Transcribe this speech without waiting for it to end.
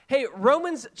Hey,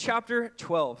 Romans chapter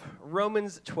 12.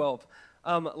 Romans 12.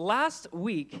 Last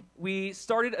week, we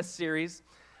started a series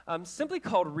simply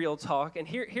called Real Talk, and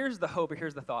here's the hope, or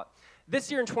here's the thought. This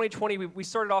year in 2020, we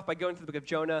started off by going through the book of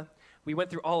Jonah. We went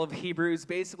through all of Hebrews,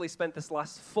 basically spent this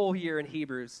last full year in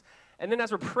Hebrews. And then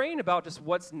as we're praying about just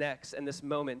what's next in this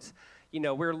moment,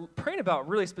 we're praying about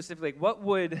really specifically, what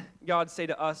would God say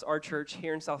to us, our church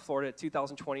here in South Florida,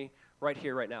 2020, right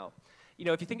here, right now?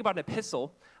 If you think about an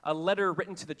epistle, a letter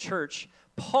written to the church,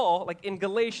 Paul, like in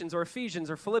Galatians or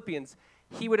Ephesians or Philippians,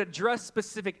 he would address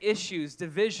specific issues,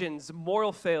 divisions,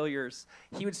 moral failures.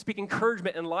 He would speak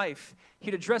encouragement in life.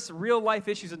 He'd address real life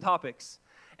issues and topics.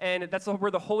 And that's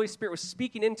where the Holy Spirit was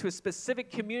speaking into a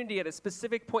specific community at a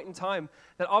specific point in time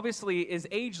that obviously is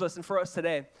ageless and for us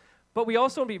today. But we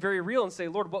also want to be very real and say,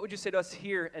 Lord, what would you say to us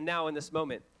here and now in this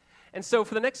moment? And so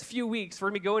for the next few weeks,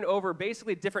 we're going to be going over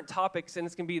basically different topics, and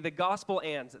it's going to be the gospel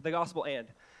and.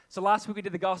 So last week we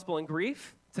did the gospel and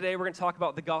grief. Today we're going to talk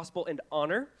about the gospel and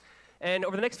honor. And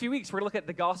over the next few weeks, we're going to look at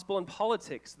the gospel and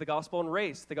politics, the gospel and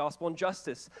race, the gospel and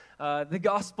justice, the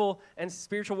gospel and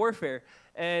spiritual warfare.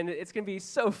 And it's going to be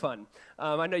so fun.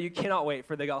 I know you cannot wait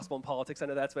for the gospel and politics. I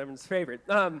know that's everyone's favorite.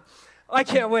 I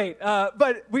can't wait.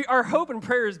 But our hope and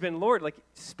prayer has been, Lord,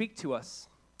 speak to us.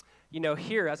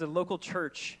 Here as a local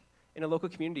church, in a local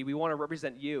community, we want to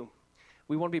represent you.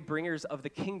 We want to be bringers of the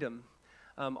kingdom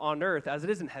on earth as it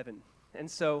is in heaven.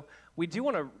 And so we do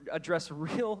want to address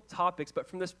real topics, but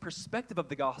from this perspective of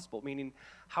the gospel, meaning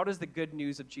how does the good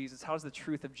news of Jesus, how does the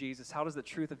truth of Jesus, how does the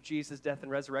truth of Jesus' death and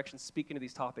resurrection speak into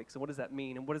these topics, and what does that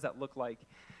mean, and what does that look like?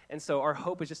 And so our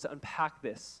hope is just to unpack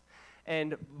this.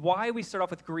 And why we start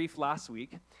off with grief last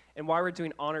week, and why we're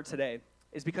doing honor today,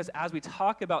 is because as we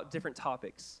talk about different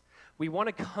topics, we want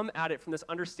to come at it from this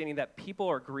understanding that people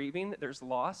are grieving, there's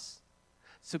loss,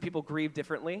 so people grieve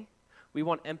differently. We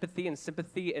want empathy and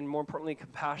sympathy and, more importantly,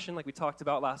 compassion, like we talked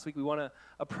about last week. We want to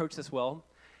approach this well.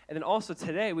 And then also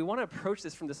today, we want to approach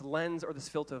this from this lens or this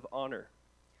filter of honor.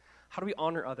 How do we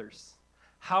honor others?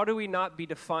 How do we not be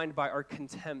defined by our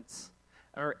contempt,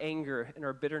 our anger, and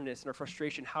our bitterness and our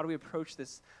frustration? How do we approach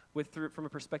this from a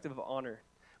perspective of honor,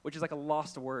 which is like a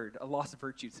lost word, a lost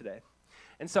virtue today?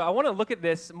 And so I want to look at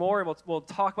this more, and we'll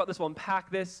talk about this, we'll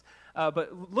unpack this,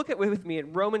 but look at with me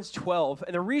in Romans 12.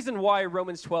 And the reason why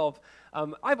Romans 12,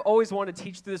 I've always wanted to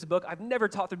teach through this book. I've never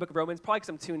taught through the book of Romans, probably because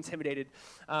I'm too intimidated.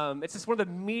 It's just one of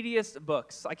the meatiest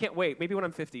books. I can't wait. Maybe when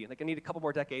I'm 50. I need a couple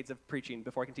more decades of preaching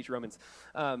before I can teach Romans.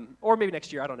 Or maybe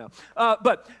next year, I don't know.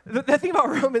 But the thing about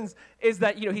Romans is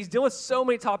that, he's dealing with so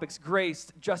many topics: grace,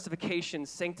 justification,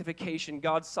 sanctification,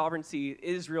 God's sovereignty,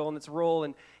 Israel and its role,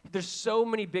 and there's so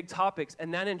many big topics.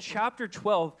 And then in chapter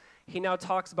 12, he now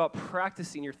talks about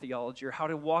practicing your theology, or how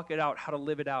to walk it out, how to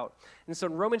live it out. And so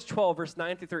in Romans 12, verse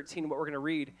 9 through 13, what we're going to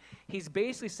read, he's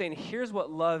basically saying, here's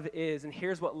what love is, and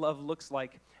here's what love looks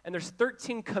like. And there's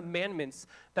 13 commandments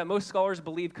that most scholars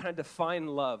believe kind of define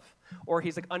love, or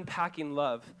he's unpacking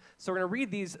love. So we're going to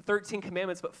read these 13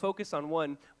 commandments, but focus on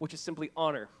one, which is simply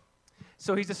honor.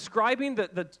 So he's describing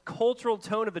the cultural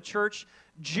tone of the church.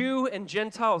 Jew and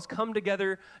Gentiles come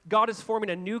together. God is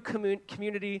forming a new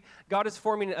community. God is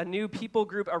forming a new people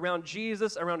group around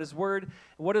Jesus, around his word.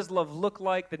 What does love look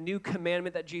like? The new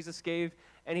commandment that Jesus gave.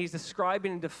 And he's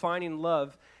describing and defining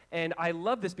love. And I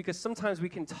love this because sometimes we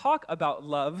can talk about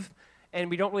love and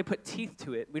we don't really put teeth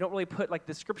to it. We don't really put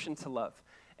description to love.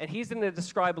 And he's going to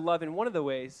describe love in one of the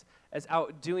ways as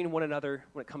outdoing one another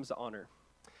when it comes to honor.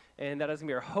 And that is going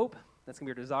to be our hope. That's going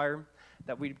to be our desire,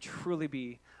 that we truly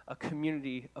be a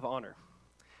community of honor,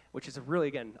 which is really,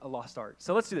 again, a lost art.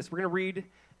 So let's do this. We're going to read and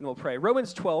we'll pray.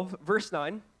 Romans 12, verse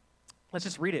 9. Let's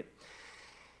just read it.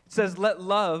 It says, "Let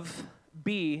love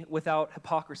be without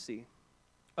hypocrisy.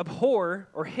 Abhor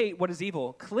or hate what is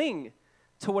evil. Cling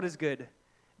to what is good.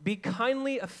 Be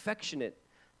kindly affectionate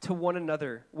to one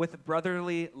another with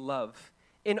brotherly love.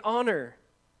 In honor,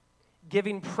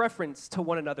 giving preference to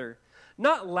one another,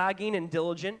 not lagging and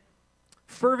diligent,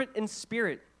 fervent in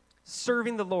spirit,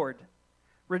 serving the Lord,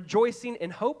 rejoicing in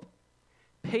hope,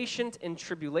 patient in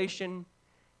tribulation,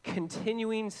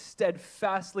 continuing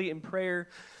steadfastly in prayer."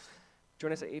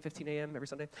 Join us at 8:15 a.m. every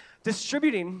Sunday.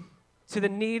 "Distributing to the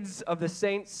needs of the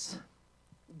saints,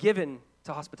 given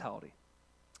to hospitality."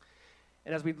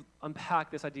 And as we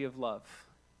unpack this idea of love,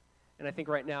 and I think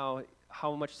right now,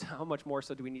 how much more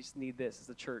so do we need this as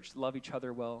a church? Love each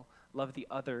other well, love the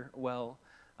other well.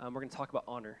 We're going to talk about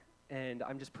honor. And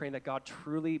I'm just praying that God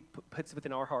truly puts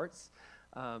within our hearts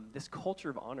this culture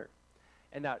of honor.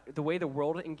 And that the way the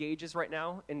world engages right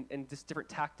now in just different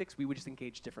tactics, we would just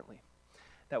engage differently.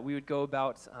 that we would go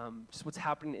about just what's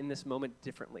happening in this moment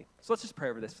differently. So let's just pray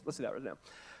over this. Let's do that right now.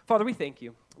 Father, we thank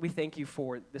you. We thank you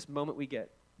for this moment we get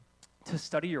to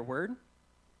study your word,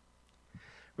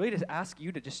 really to ask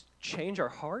you to just change our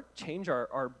heart, change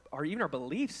our even our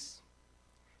beliefs.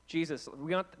 Jesus,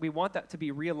 we want that to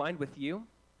be realigned with you.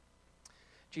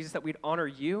 Jesus, that we'd honor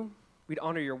you, we'd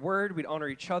honor your word, we'd honor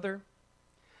each other.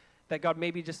 That God,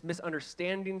 maybe just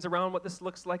misunderstandings around what this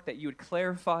looks like, that you would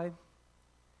clarify.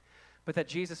 But that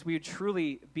Jesus, we would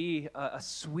truly be a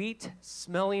sweet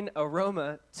smelling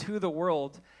aroma to the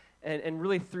world, and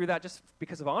really through that just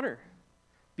because of honor,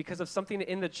 because of something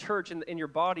in the church, in your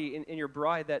body, in your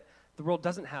bride that the world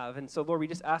doesn't have. And so, Lord, we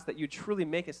just ask that you truly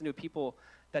make us into a people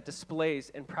that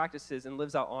displays and practices and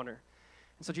lives out honor.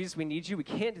 And so, Jesus, we need you. We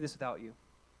can't do this without you.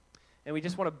 And we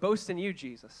just want to boast in you,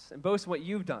 Jesus, and boast in what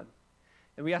you've done.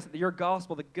 And we ask that your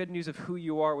gospel, the good news of who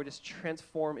you are, would just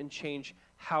transform and change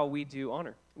how we do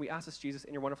honor. We ask this, Jesus,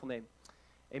 in your wonderful name.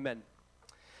 Amen.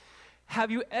 Have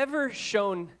you ever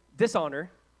shown dishonor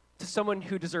to someone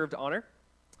who deserved honor?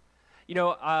 You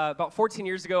know, about 14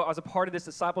 years ago, I was a part of this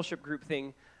discipleship group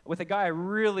thing with a guy I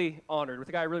really honored, with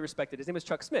a guy I really respected. His name was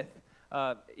Chuck Smith.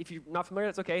 If you're not familiar,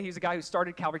 that's okay. He's a guy who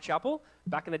started Calvary Chapel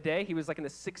back in the day. He was like in the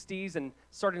 60s and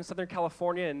started in Southern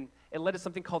California, and it led to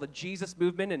something called the Jesus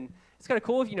movement. And it's kind of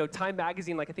cool if, you know, Time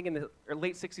magazine, like I think in the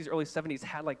late 60s, early 70s,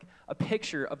 had like a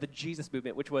picture of the Jesus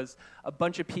movement, which was a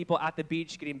bunch of people at the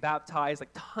beach getting baptized, like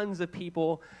tons of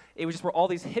people. It was just where all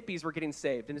these hippies were getting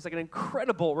saved. And it's like an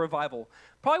incredible revival.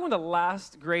 Probably one of the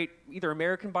last great either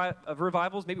American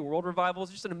revivals, maybe world revivals,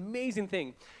 just an amazing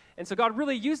thing. And so God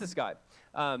really used this guy,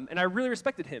 and I really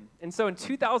respected him. And so in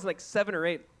 2007 or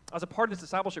 8, I was a part of this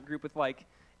discipleship group with like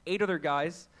 8 other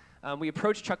guys. We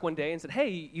approached Chuck one day and said, hey,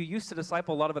 you used to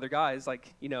disciple a lot of other guys,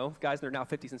 like, you know, guys that are now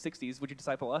 50s and 60s. Would you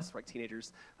disciple us, like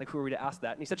teenagers? Like, who are we to ask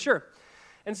that? And he said, sure.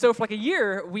 And so for like a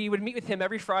year, we would meet with him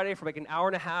every Friday for like an hour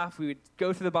and a half. We would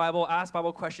go through the Bible, ask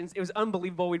Bible questions. It was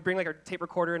unbelievable. We'd bring like our tape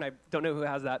recorder, and I don't know who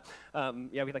has that.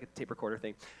 We had like a tape recorder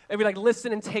thing. And we'd like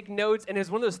listen and take notes, and it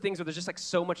was one of those things where there's just like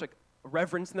so much like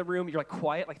reverence in the room. You're like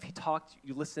quiet. Like if he talked,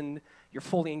 you listen, you're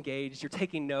fully engaged, you're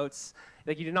taking notes.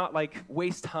 Like you do not like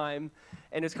waste time.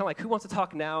 And it's kind of like, who wants to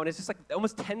talk now? And it's just like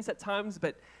almost tense at times,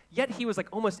 but yet he was like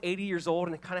almost 80 years old,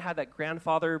 and it kind of had that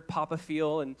grandfather papa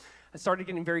feel, and I started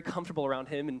getting very comfortable around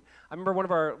him. And I remember one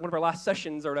of our last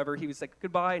sessions or whatever, he was like,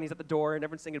 goodbye, and he's at the door, and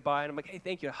everyone's saying goodbye, and I'm like, hey,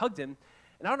 thank you. I hugged him,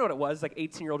 and I don't know what it was, like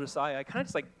 18-year-old Josiah. I kind of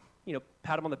just like, you know,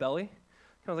 pat him on the belly.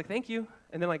 Kind of like, thank you.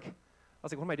 And then like, I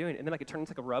was like, what am I doing? And then like it turned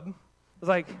into like a rub. I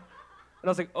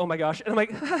was like, oh my gosh. And I'm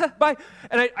like, bye.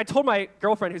 And I told my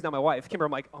girlfriend, who's now my wife, Kimber,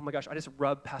 I'm like, oh my gosh, I just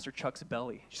rubbed Pastor Chuck's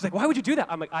belly. She's like, why would you do that?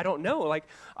 I'm like, I don't know. Like,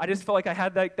 I just felt like I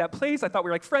had that place. I thought we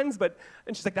were like friends,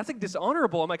 and she's like, that's like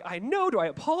dishonorable. I'm like, I know. Do I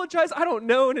apologize? I don't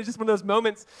know. And it's just one of those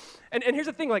moments. And here's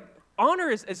the thing, like, honor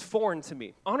is foreign to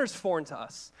me. Honor is foreign to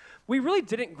us. We really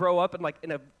didn't grow up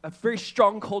in a very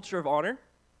strong culture of honor.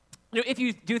 You know, if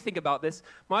you do think about this,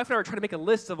 my wife and I were trying to make a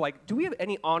list of like, do we have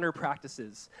any honor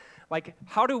practices? Like,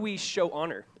 how do we show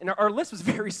honor? And our list was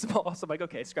very small, so I'm like,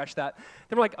 okay, scratch that.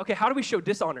 Then we're like, okay, how do we show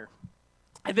dishonor?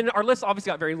 And then our list obviously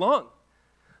got very long.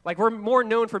 Like, we're more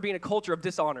known for being a culture of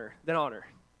dishonor than honor.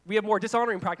 We have more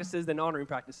dishonoring practices than honoring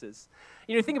practices.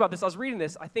 You know, think about this. I was reading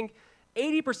this. I think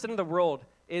 80% of the world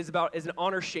is an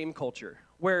honor-shame culture,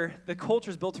 where the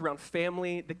culture is built around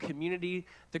family, the community,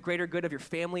 the greater good of your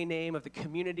family name, of the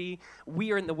community.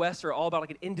 We are in the West are all about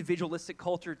like an individualistic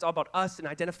culture. It's all about us and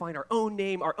identifying our own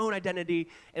name, our own identity,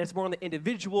 and it's more on the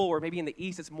individual, or maybe in the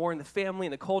East, it's more in the family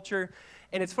and the culture.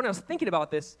 And it's funny, I was thinking about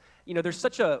this. You know, there's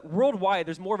worldwide,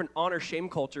 there's more of an honor-shame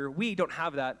culture. We don't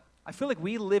have that. I feel like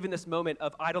we live in this moment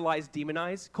of idolize,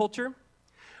 demonize culture.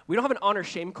 We don't have an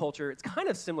honor-shame culture. It's kind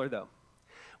of similar, though.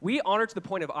 We honor to the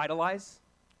point of idolize,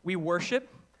 we worship,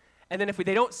 and then if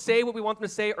they don't say what we want them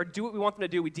to say or do what we want them to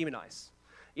do, we demonize.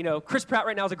 You know, Chris Pratt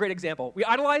right now is a great example. We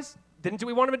idolize, didn't do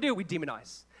what we want him to do, we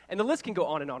demonize. And the list can go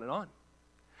on and on and on.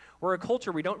 We're a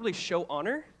culture, we don't really show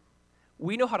honor.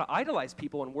 We know how to idolize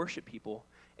people and worship people,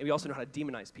 and we also know how to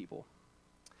demonize people.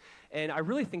 And I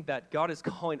really think that God is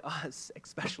calling us,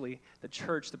 especially the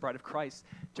church, the bride of Christ,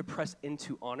 to press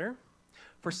into honor.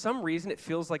 For some reason, it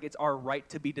feels like it's our right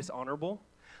to be dishonorable.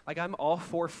 Like, I'm all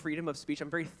for freedom of speech. I'm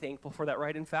very thankful for that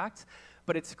right, in fact.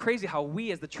 But it's crazy how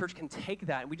we as the church can take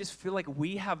that, and we just feel like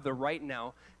we have the right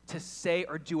now to say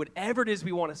or do whatever it is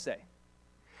we want to say.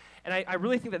 And I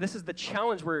really think that this is the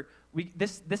challenge where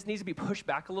this needs to be pushed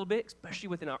back a little bit, especially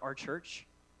within our church.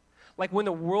 Like, when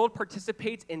the world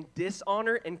participates in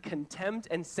dishonor and contempt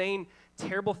and saying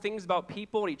terrible things about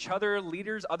people and each other,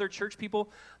 leaders, other church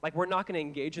people, like, we're not going to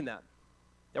engage in that.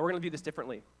 That we're going to do this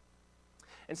differently.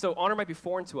 And so honor might be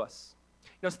foreign to us.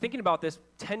 I was thinking about this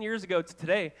 10 years ago to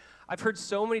today. I've heard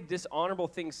so many dishonorable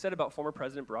things said about former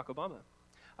President Barack Obama.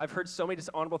 I've heard so many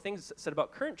dishonorable things said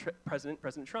about current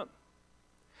President Trump.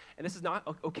 And this is not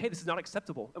okay. This is not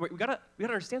acceptable. We gotta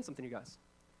understand something, you guys.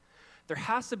 There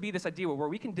has to be this idea where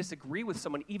we can disagree with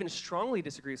someone, even strongly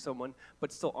disagree with someone,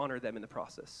 but still honor them in the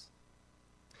process.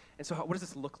 And so what does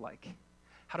this look like?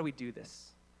 How do we do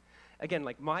this? Again,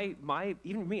 like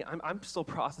even me, I'm still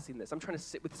processing this. I'm trying to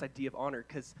sit with this idea of honor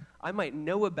because I might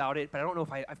know about it, but I don't know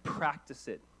if I've practiced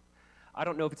it. I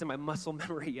don't know if it's in my muscle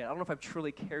memory yet. I don't know if I've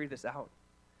truly carried this out.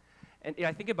 And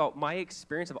I think about my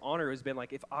experience of honor has been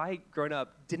like, if I, growing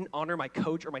up, didn't honor my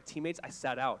coach or my teammates, I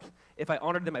sat out. If I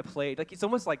honored them, I played. Like, it's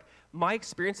almost like my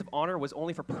experience of honor was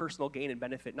only for personal gain and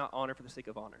benefit, not honor for the sake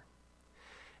of honor.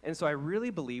 And so I really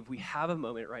believe we have a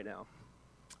moment right now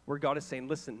where God is saying,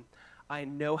 listen, I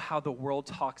know how the world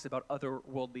talks about other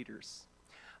world leaders.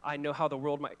 I know how the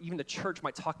world even the church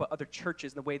might talk about other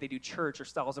churches and the way they do church or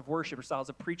styles of worship or styles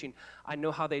of preaching. I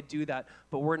know how they do that,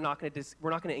 but we're not going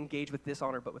to engage with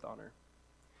dishonor, but with honor.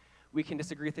 We can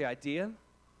disagree with the idea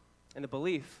and the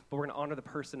belief, but we're going to honor the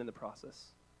person in the process.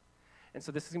 And so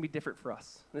this is going to be different for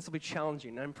us. And this will be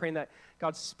challenging. And I'm praying that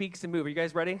God speaks and moves. Are you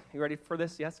guys ready? You ready for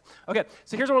this? Yes? Okay,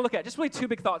 so here's what I want to look at. Just really two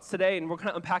big thoughts today, and we'll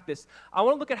kind of unpack this. I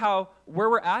want to look at where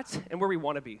we're at and where we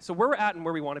want to be. So where we're at and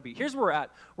where we want to be. Here's where we're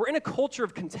at. We're in a culture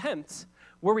of contempt.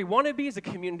 Where we want to be is a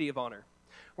community of honor.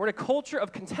 We're in a culture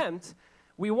of contempt.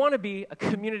 We want to be a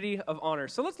community of honor.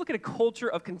 So let's look at a culture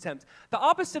of contempt. The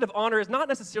opposite of honor is not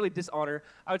necessarily dishonor.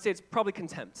 I would say it's probably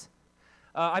contempt.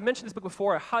 I mentioned this book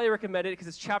before. I highly recommend it because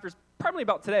this chapter is primarily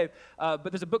about today. But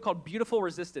there's a book called Beautiful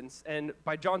Resistance, and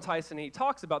by John Tyson. He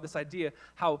talks about this idea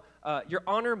how your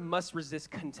honor must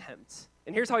resist contempt.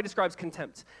 And here's how he describes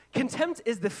contempt. Contempt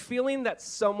is the feeling that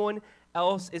someone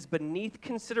else is beneath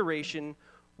consideration,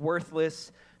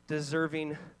 worthless,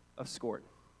 deserving of scorn.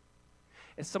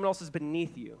 And someone else is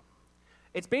beneath you.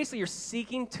 It's basically you're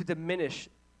seeking to diminish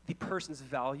the person's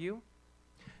value.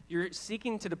 You're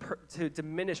seeking to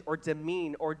diminish or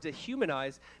demean or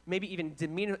dehumanize, maybe even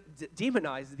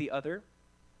demonize the other.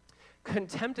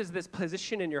 Contempt is this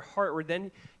position in your heart where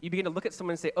then you begin to look at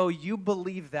someone and say, oh, you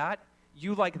believe that?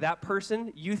 You like that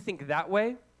person? You think that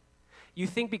way? You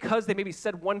think because they maybe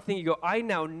said one thing, you go, I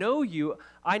now know you.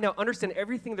 I now understand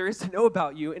everything there is to know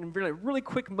about you. And in a really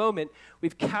quick moment,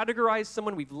 we've categorized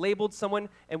someone, we've labeled someone,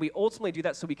 and we ultimately do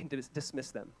that so we can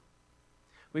dismiss them.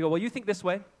 We go, well, you think this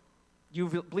way. You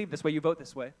believe this way. You vote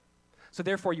this way. So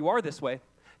therefore, you are this way.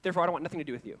 Therefore, I don't want nothing to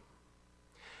do with you.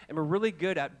 And we're really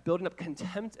good at building up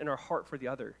contempt in our heart for the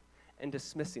other and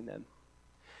dismissing them.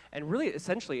 And really,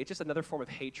 essentially, it's just another form of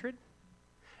hatred.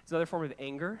 It's another form of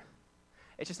anger.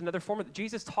 It's just another form of,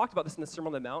 Jesus talked about this in the Sermon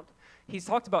on the Mount. He's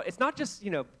talked about, it's not just,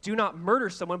 do not murder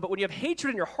someone, but when you have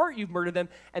hatred in your heart, you've murdered them.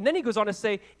 And then he goes on to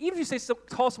say, even if you say,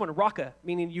 call someone raka,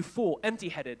 meaning you fool,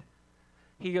 empty-headed,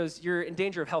 he goes, you're in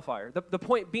danger of hellfire. The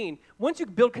point being, once you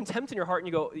build contempt in your heart and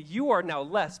you go, you are now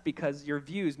less because your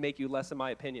views make you less, in my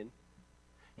opinion.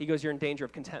 He goes, you're in danger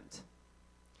of contempt.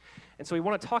 And so we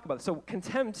want to talk about this. So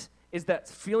contempt is that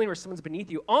feeling where someone's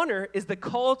beneath you. Honor is the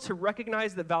call to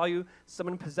recognize the value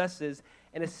someone possesses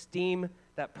and esteem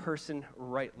that person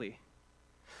rightly.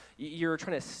 You're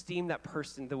trying to esteem that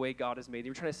person the way God has made.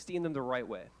 You're trying to esteem them the right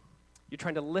way. You're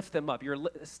trying to lift them up. You're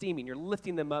esteeming. You're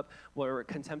lifting them up. Where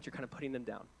contempt, you're kind of putting them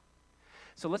down.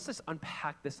 So let's just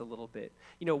unpack this a little bit.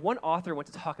 One author went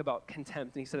to talk about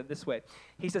contempt, and he said it this way.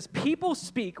 He says, people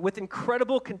speak with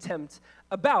incredible contempt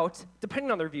about,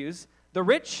 depending on their views, the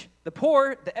rich, the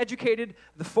poor, the educated,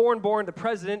 the foreign-born, the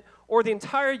president, or the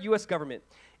entire U.S. government.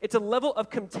 It's a level of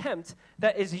contempt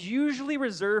that is usually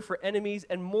reserved for enemies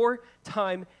and more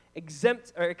time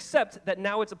except that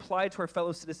now it's applied to our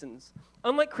fellow citizens.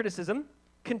 Unlike criticism,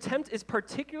 contempt is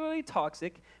particularly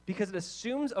toxic because it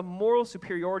assumes a moral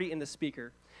superiority in the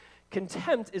speaker.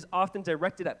 Contempt is often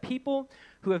directed at people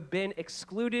who have been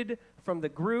excluded from the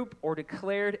group or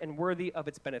declared unworthy of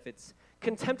its benefits.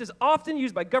 Contempt is often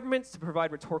used by governments to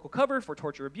provide rhetorical cover for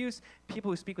torture or abuse. People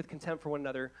who speak with contempt for one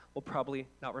another will probably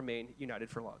not remain united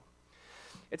for long.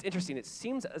 It's interesting. It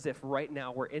seems as if right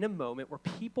now we're in a moment where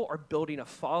people are building a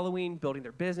following, building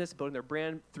their business, building their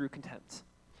brand through contempt.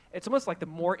 It's almost like the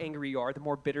more angry you are, the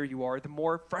more bitter you are, the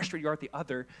more frustrated you are at the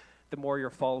other, the more your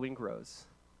following grows.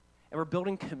 And we're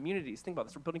building communities. Think about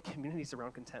this. We're building communities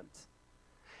around contempt.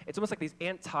 It's almost like these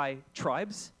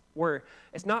anti-tribes where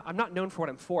I'm not known for what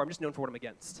I'm for. I'm just known for what I'm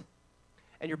against.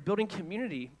 And you're building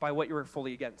community by what you're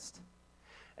fully against.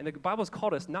 And the Bible has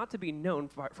called us not to be known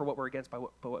for what we're against, but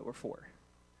what we're for.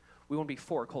 We want to be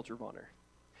for a culture of honor.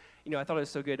 I thought it was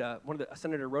so good. A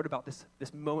senator wrote about this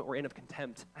moment we're in of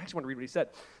contempt. I actually want to read what he said.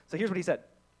 So here's what he said.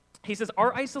 He says,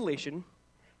 our isolation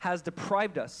has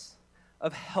deprived us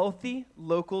of healthy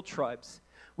local tribes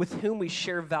with whom we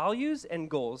share values and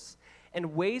goals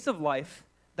and ways of life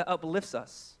that uplifts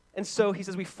us. And so he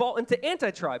says we fall into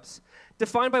anti-tribes,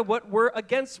 defined by what we're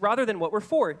against rather than what we're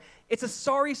for. It's a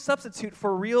sorry substitute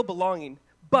for real belonging,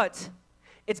 but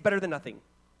it's better than nothing.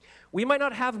 We might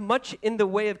not have much in the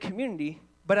way of community,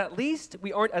 but at least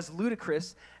we aren't as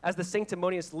ludicrous as the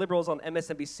sanctimonious liberals on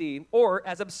MSNBC or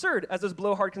as absurd as those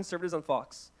blowhard conservatives on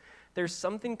Fox. There's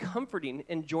something comforting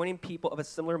in joining people of a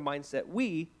similar mindset,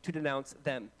 to denounce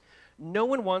them. No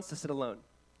one wants to sit alone.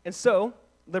 And so,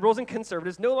 liberals and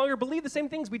conservatives no longer believe the same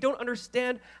things. We don't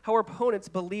understand how our opponents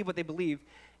believe what they believe.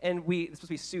 And it's supposed to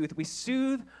be soothe. We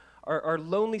soothe our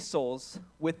lonely souls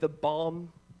with the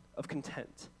balm of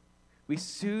content. We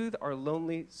soothe our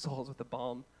lonely souls with the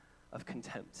balm of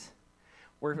contempt.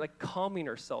 We're like calming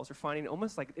ourselves. We're finding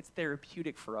almost like it's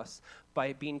therapeutic for us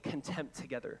by being contempt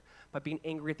together, by being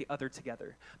angry at the other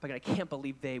together. Like, I can't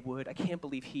believe they would. I can't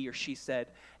believe he or she said.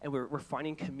 And we're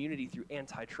finding community through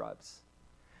anti-tribes.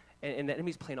 And the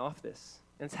enemy's playing off this.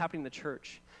 And it's happening in the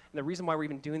church. And the reason why we're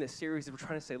even doing this series is we're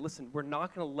trying to say, listen, we're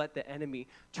not going to let the enemy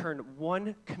turn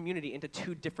one community into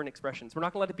two different expressions. We're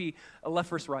not going to let it be a left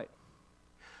versus right.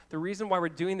 The reason why we're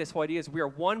doing this whole idea is we are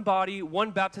one body,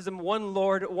 one baptism, one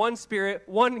Lord, one Spirit,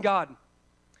 one God.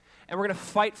 And we're going to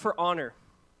fight for honor.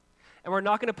 And we're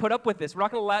not going to put up with this. We're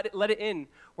not going to let it in.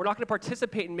 We're not going to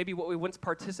participate in maybe what we once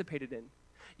participated in.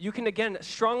 You can, again,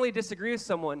 strongly disagree with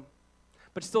someone,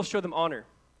 but still show them honor.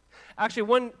 Actually,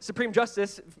 one Supreme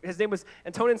Justice, his name was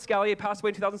Antonin Scalia, passed away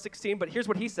in 2016, but here's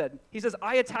what he said. He says,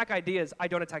 I attack ideas, I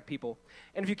don't attack people.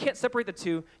 And if you can't separate the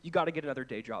two, you got to get another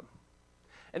day job.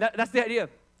 And that's the idea.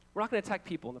 We're not going to attack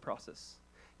people in the process.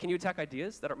 Can you attack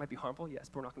ideas that might be harmful? Yes,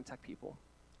 but we're not going to attack people.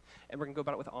 And we're going to go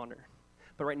about it with honor.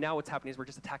 But right now what's happening is we're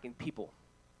just attacking people.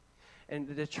 And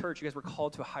the church, you guys were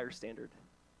called to a higher standard.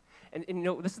 And you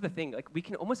know, this is the thing. Like, we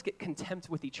can almost get contempt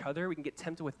with each other. We can get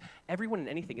tempted with everyone and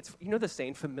anything. It's, you know the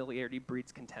saying, familiarity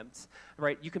breeds contempt,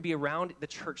 right? You can be around the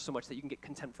church so much that you can get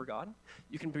contempt for God.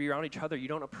 You can be around each other. You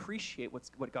don't appreciate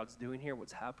what God's doing here,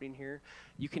 what's happening here.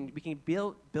 We can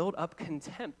build up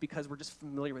contempt because we're just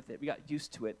familiar with it. We got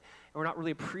used to it. And we're not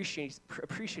really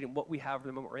appreciating what we have in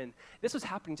the moment we're in. This was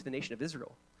happening to the nation of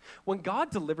Israel. When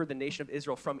God delivered the nation of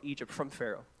Israel from Egypt, from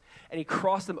Pharaoh, and he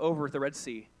crossed them over the Red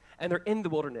Sea, and they're in the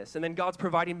wilderness, and then God's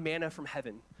providing manna from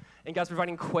heaven, and God's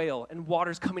providing quail, and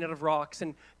water's coming out of rocks,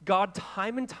 and God,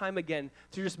 time and time again,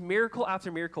 through just miracle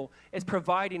after miracle, is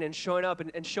providing and showing up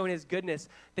and showing his goodness.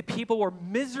 The people were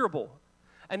miserable,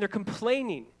 and they're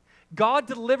complaining. God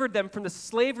delivered them from the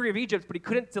slavery of Egypt, but he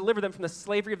couldn't deliver them from the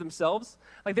slavery of themselves.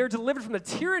 Like, they were delivered from the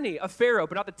tyranny of Pharaoh,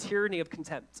 but not the tyranny of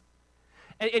contempt.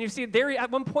 And you see, they're at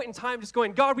one point in time just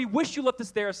going, God, we wish you left us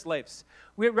there as slaves.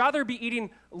 We'd rather be eating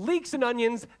leeks and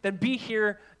onions than be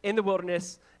here in the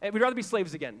wilderness, and we'd rather be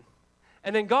slaves again.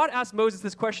 And then God asked Moses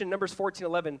this question in Numbers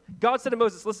 14:11. God said to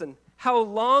Moses, listen, how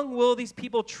long will these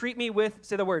people treat me with,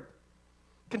 say the word,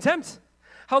 contempt?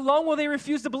 How long will they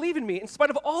refuse to believe in me in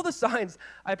spite of all the signs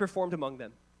I performed among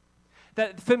them?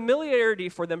 That familiarity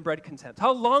for them bred contempt.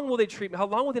 How long will they treat me? How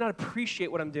long will they not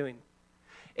appreciate what I'm doing?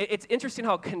 It's interesting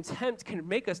how contempt can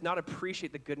make us not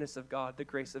appreciate the goodness of God, the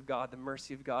grace of God, the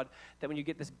mercy of God, that when you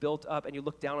get this built up and you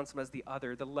look down on someone as the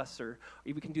other, the lesser,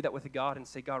 we can do that with God and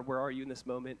say, God, where are you in this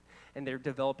moment? And they're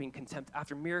developing contempt.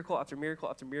 After miracle, after miracle,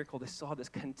 after miracle, they saw this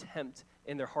contempt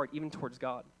in their heart, even towards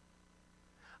God.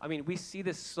 I mean, we see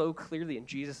this so clearly in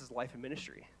Jesus' life and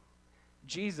ministry.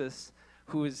 Jesus,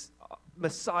 who is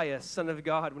Messiah, Son of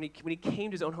God, when he came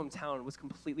to his own hometown, was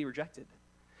completely rejected.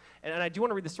 And I do want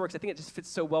to read the story because I think it just fits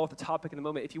so well with the topic in the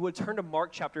moment. If you would turn to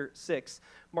Mark chapter 6,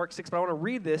 but I want to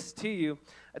read this to you.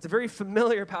 It's a very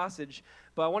familiar passage,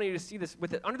 but I want you to see this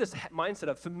under this mindset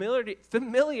of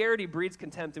familiarity breeds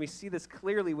contempt, and we see this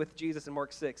clearly with Jesus in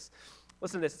Mark 6.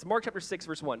 Listen to this. It's Mark chapter 6,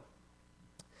 verse 1.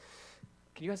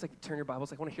 Can you guys turn your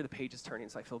Bibles? I want to hear the pages turning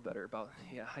so I feel better about,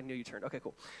 yeah, I knew you turned. Okay,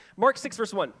 cool. Mark 6,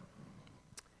 verse 1.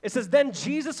 It says, then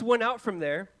Jesus went out from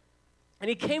there, and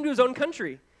he came to his own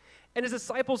country. And his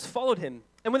disciples followed him.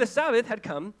 And when the Sabbath had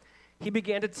come, he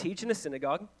began to teach in the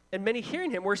synagogue. And many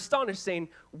hearing him were astonished, saying,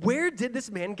 where did this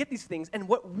man get these things? And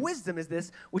what wisdom is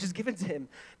this which is given to him,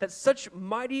 that such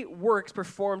mighty works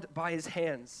performed by his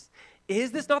hands?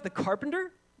 Is this not the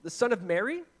carpenter, the son of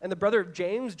Mary, and the brother of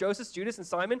James, Joseph, Judas, and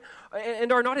Simon?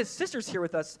 And are not his sisters here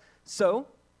with us? So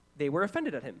they were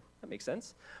offended at him. That makes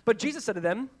sense. But Jesus said to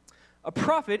them, a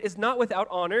prophet is not without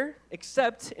honor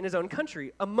except in his own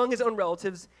country, among his own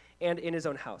relatives, and in his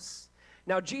own house.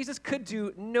 Now, Jesus could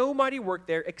do no mighty work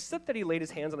there except that he laid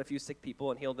his hands on a few sick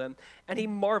people and healed them. And he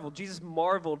marveled. Jesus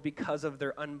marveled because of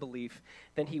their unbelief.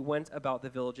 Then he went about the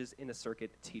villages in a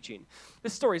circuit teaching.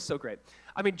 This story is so great.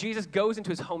 I mean, Jesus goes into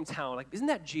his hometown. Like, isn't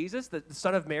that Jesus, the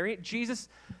son of Mary? Jesus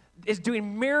is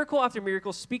doing miracle after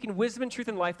miracle, speaking wisdom and truth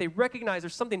in life. They recognize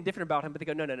there's something different about him, but they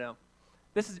go, no.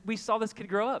 We saw this kid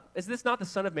grow up. Is this not the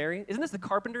son of Mary? Isn't this the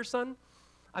carpenter's son?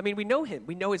 I mean, we know him.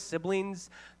 We know his siblings.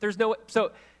 There's no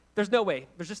way.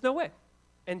 There's just no way.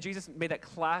 And Jesus made that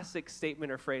classic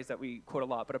statement or phrase that we quote a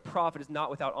lot, but a prophet is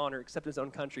not without honor except in his own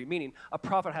country, meaning a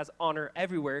prophet has honor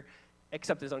everywhere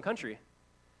except his own country.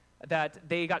 That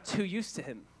they got too used to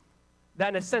him. That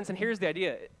in a sense, and here's the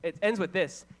idea, it ends with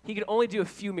this. He could only do a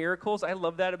few miracles. I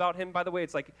love that about him, by the way.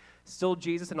 It's like still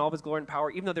Jesus in all of his glory and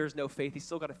power. Even though there's no faith, he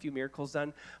still got a few miracles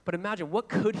done. But imagine, what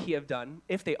could he have done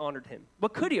if they honored him?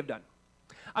 What could he have done?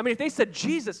 I mean, if they said,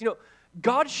 Jesus,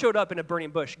 God showed up in a burning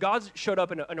bush. God showed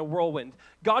up in a whirlwind.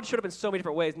 God showed up in so many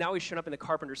different ways. Now he's shown up in the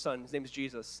carpenter's son. His name is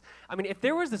Jesus. I mean, if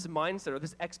there was this mindset or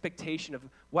this expectation of,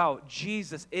 wow,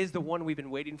 Jesus is the one we've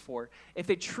been waiting for, if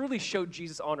they truly showed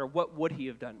Jesus honor, what would he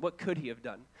have done? What could he have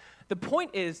done? The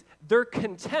point is, their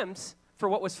contempt for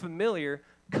what was familiar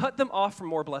cut them off from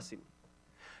more blessing.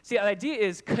 See, the idea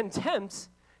is contempt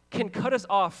can cut us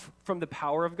off from the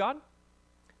power of God,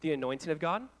 the anointing of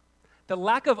God. The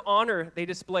lack of honor they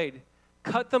displayed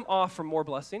cut them off from more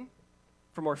blessing,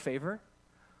 for more favor.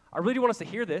 I really want us to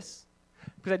hear this,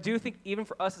 because I do think even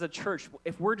for us as a church,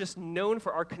 if we're just known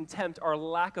for our contempt, our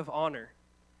lack of honor,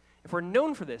 if we're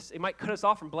known for this, it might cut us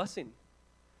off from blessing,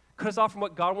 cut us off from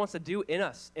what God wants to do in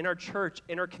us, in our church,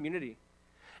 in our community.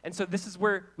 And so this is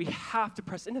where we have to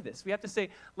press into this. We have to say,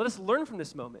 let us learn from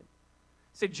this moment.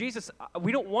 Say, Jesus,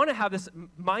 we don't want to have this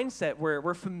mindset where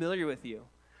we're familiar with you,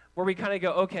 where we kind of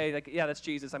go, okay, like, yeah, that's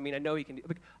Jesus. I mean, I know he can do.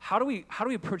 Like, how do we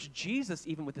approach Jesus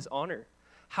even with this honor?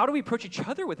 How do we approach each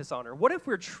other with this honor? What if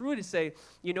we're truly to say,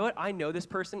 you know what, I know this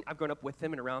person, I've grown up with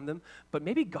them and around them, but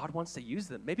maybe God wants to use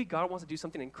them. Maybe God wants to do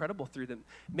something incredible through them.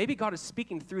 Maybe God is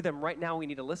speaking through them right now, we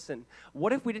need to listen.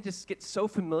 What if we didn't just get so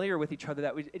familiar with each other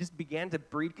that it just began to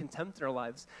breed contempt in our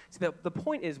lives? See, the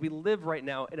point is, we live right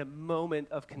now in a moment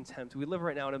of contempt. We live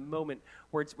right now in a moment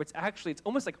where it's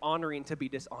almost like honoring to be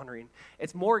dishonoring.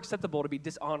 It's more acceptable to be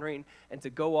dishonoring and to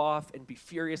go off and be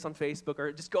furious on Facebook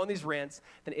or just go on these rants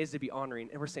than it is to be honoring.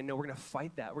 And we're saying, no, we're going to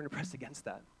fight that. We're going to press against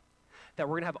that. That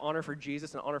we're going to have honor for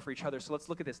Jesus and honor for each other. So let's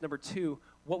look at this. Number 2,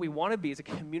 what we want to be is a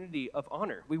community of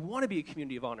honor. We want to be a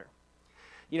community of honor.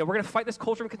 We're going to fight this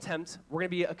culture of contempt. We're going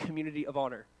to be a community of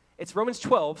honor. It's Romans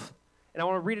 12, and I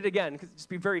want to read it again, because just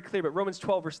be very clear, but Romans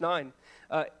 12, verse 9,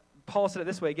 Paul said it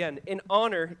this way again, in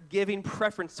honor, giving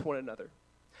preference to one another.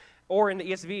 Or in the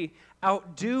ESV,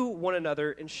 outdo one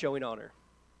another in showing honor.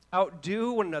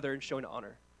 Outdo one another in showing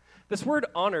honor. This word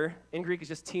honor in Greek is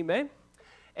just time, and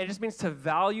it just means to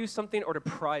value something or to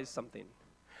prize something.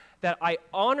 That I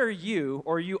honor you,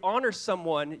 or you honor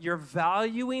someone, you're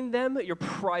valuing them, you're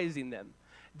prizing them.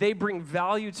 They bring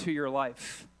value to your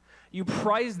life. You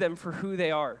prize them for who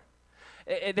they are.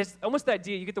 There's almost the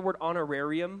idea, you get the word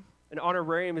honorarium. An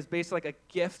honorarium is basically like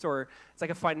a gift, or it's like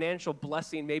a financial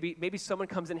blessing. Maybe someone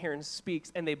comes in here and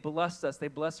speaks, and they bless us. They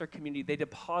bless our community. They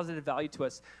deposited value to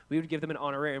us. We would give them an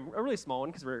honorarium, a really small one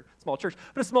because we're a small church,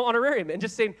 but a small honorarium, and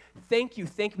just saying, thank you.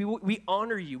 We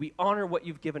honor you. We honor what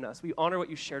you've given us. We honor what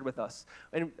you shared with us.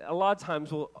 And a lot of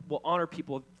times we'll honor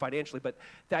people financially, but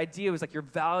the idea was like you're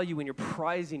valuing, you're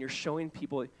prizing, you're showing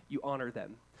people you honor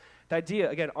them. The idea,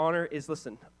 again, honor is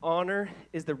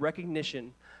the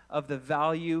recognition of the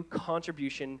value,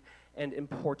 contribution, and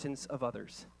importance of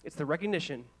others. It's the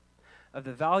recognition of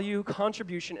the value,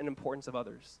 contribution, and importance of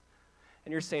others.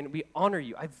 And you're saying, we honor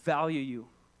you. I value you,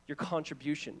 your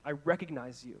contribution. I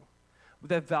recognize you,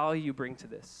 the value you bring to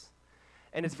this.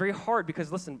 And it's very hard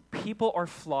because, listen, people are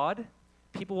flawed.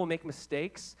 People will make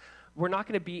mistakes. We're not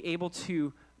going to be able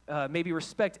to maybe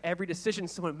respect every decision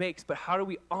someone makes, but how do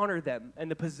we honor them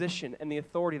and the position and the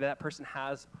authority that person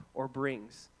has or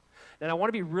brings? And I want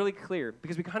to be really clear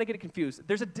because we kind of get it confused.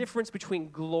 There's a difference between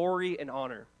glory and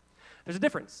honor. There's a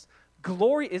difference.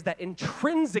 Glory is that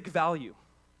intrinsic value.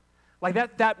 Like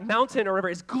that mountain or whatever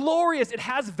is glorious. It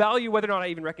has value whether or not I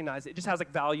even recognize it. It just has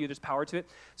like value. There's power to it.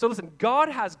 So listen, God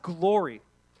has glory.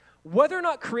 Whether or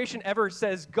not creation ever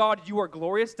says, God, you are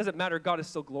glorious, doesn't matter. God is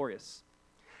still glorious.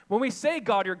 When we say,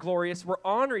 God, you're glorious, we're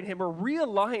honoring him. We're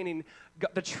realigning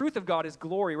the truth of God is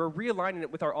glory. We're realigning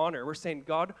it with our honor. We're saying,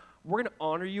 God, we're going to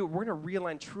honor you. We're going to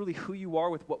realign truly who you are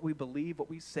with what we believe, what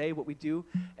we say, what we do.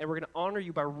 And we're going to honor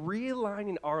you by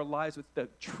realigning our lives with the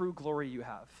true glory you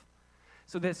have.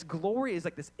 So this glory is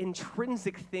like this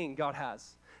intrinsic thing God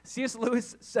has. C.S.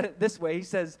 Lewis said it this way. He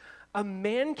says, A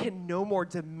man can no more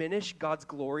diminish God's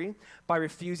glory by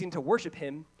refusing to worship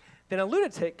him than a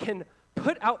lunatic can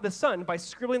put out the sun by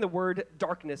scribbling the word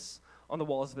darkness on the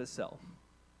walls of his cell.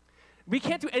 We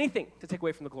can't do anything to take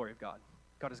away from the glory of God.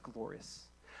 God is glorious.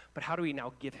 But how do we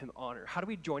now give him honor? How do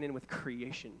we join in with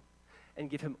creation and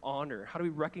give him honor? How do we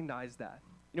recognize that?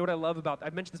 You know what I love about,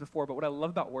 I've mentioned this before, but what I love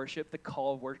about worship, the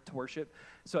call to worship,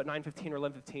 so at 9:15 or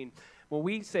 11:15, when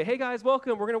we say, hey guys,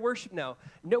 welcome, we're going to worship now,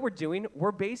 you know what we're doing?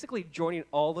 We're basically joining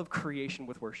all of creation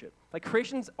with worship. Like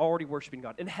creation's already worshiping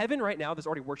God. In heaven right now, there's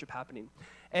already worship happening.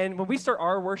 And when we start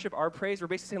our worship, our praise, we're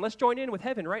basically saying, let's join in with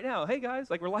heaven right now. Hey guys,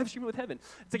 like we're live streaming with heaven.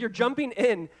 It's like you're jumping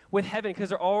in with heaven because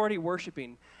they're already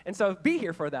worshiping. And so be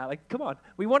here for that. Like, come on.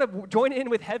 We want to join in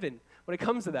with heaven when it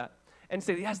comes to that. And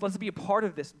say, yes, let's be a part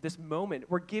of this moment.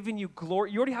 We're giving you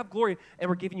glory. You already have glory, and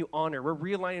we're giving you honor. We're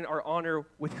realigning our honor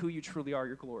with who you truly are,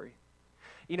 your glory.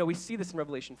 You know, we see this in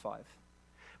Revelation 5.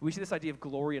 We see this idea of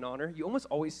glory and honor. You almost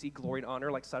always see glory and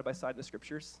honor like side by side in the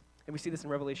scriptures. And we see this in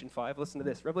Revelation 5. Listen to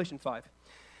this. Revelation 5.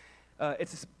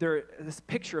 It's this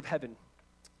picture of heaven.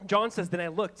 John says, then I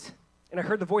looked, and I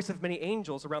heard the voice of many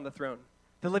angels around the throne,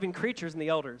 the living creatures and the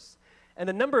elders. And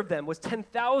the number of them was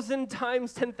 10,000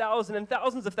 times 10,000 and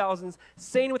thousands of thousands,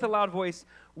 saying with a loud voice,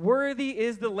 worthy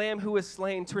is the Lamb who was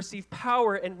slain to receive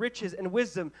power and riches and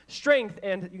wisdom, strength,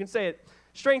 and, you can say it,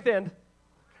 strength and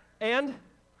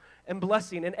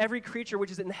blessing, and every creature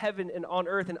which is in heaven and on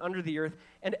earth and under the earth,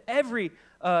 and every,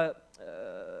 and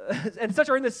such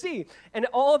are in the sea, and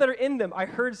all that are in them, I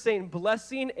heard saying,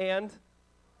 blessing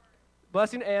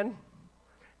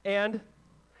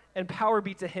and power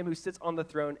be to him who sits on the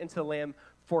throne and to the Lamb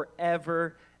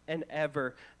forever and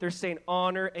ever. They're saying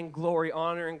honor and glory,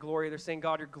 honor and glory. They're saying,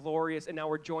 God, you're glorious, and now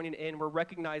we're joining in. We're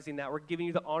recognizing that. We're giving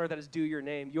you the honor that is due your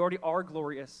name. You already are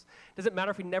glorious. It doesn't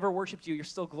matter if we never worshiped you, you're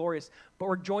still glorious. But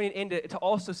we're joining in to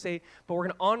also say, but we're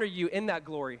going to honor you in that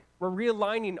glory. We're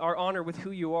realigning our honor with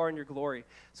who you are in your glory.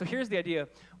 So here's the idea.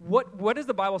 What does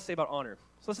the Bible say about honor?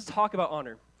 So let's just talk about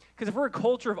honor. Because if we're a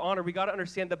culture of honor, we got to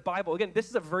understand the Bible. Again, this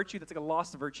is a virtue that's like a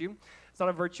lost virtue. It's not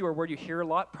a virtue or a word you hear a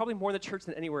lot, probably more in the church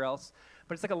than anywhere else,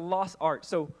 but it's like a lost art.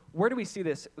 So where do we see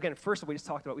this? Again, first of all, we just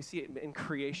talked about, we see it in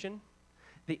creation.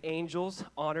 The angels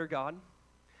honor God.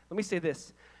 Let me say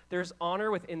this. There's honor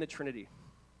within the Trinity.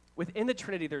 Within the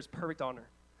Trinity, there's perfect honor.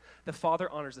 The Father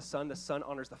honors the Son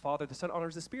honors the Father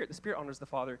honors the Spirit honors the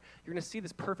Father. You're going to see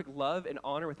this perfect love and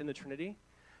honor within the Trinity,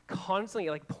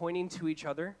 constantly like pointing to each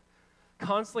other.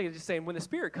 Constantly just saying, when the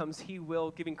Spirit comes, he will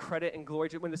giving credit and glory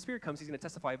to it. When the Spirit comes, he's going to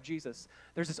testify of Jesus.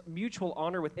 There's this mutual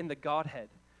honor within the Godhead.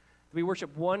 We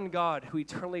worship one God who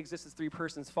eternally exists as three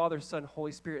persons, Father, Son,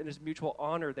 Holy Spirit, and there's mutual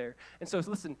honor there. And so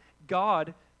listen,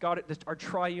 God, our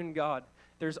triune God,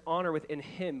 there's honor within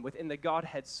him, within the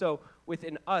Godhead. So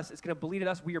within us, it's going to believe in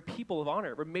us. We are people of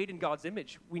honor. We're made in God's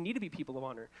image. We need to be people of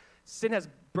honor. Sin has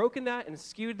broken that and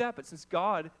skewed that, but since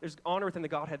there's honor within the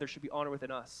Godhead, there should be honor within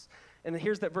us. And then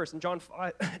here's that verse in John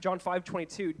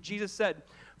 5:22. Jesus said,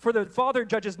 for the Father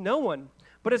judges no one,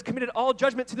 but has committed all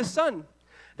judgment to the Son,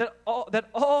 that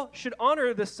all should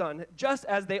honor the Son, just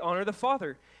as they honor the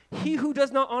Father. He who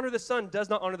does not honor the Son does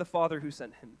not honor the Father who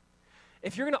sent him.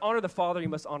 If you're going to honor the Father, you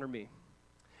must honor me.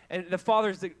 And the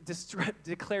Father's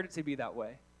declared it to be that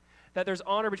way. That there's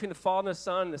honor between the Father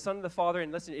and the Son and the Father.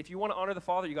 And listen, if you want to honor the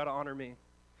Father, you got to honor me.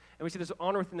 And we see this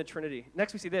honor within the Trinity.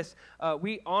 Next, we see this.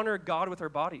 We honor God with our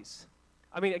bodies.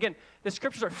 I mean, again, the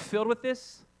scriptures are filled with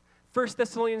this. 1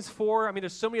 Thessalonians 4, I mean,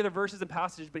 there's so many other verses and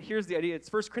passages, but here's the idea.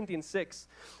 It's 1 Corinthians 6.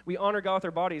 We honor God with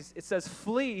our bodies. It says,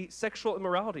 flee sexual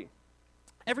immorality.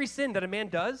 Every sin that a man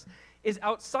does is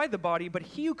outside the body, but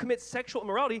he who commits sexual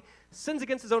immorality sins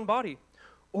against his own body.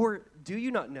 Or do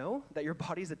you not know that your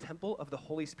body is a temple of the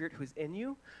Holy Spirit who is in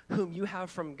you, whom you have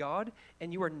from God,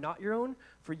 and you are not your own,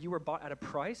 for you were bought at a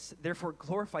price? Therefore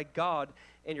glorify God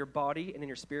in your body and in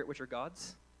your spirit, which are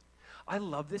God's. I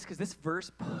love this because this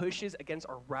verse pushes against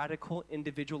our radical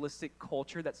individualistic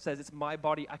culture that says it's my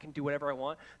body, I can do whatever I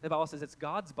want. The Bible says it's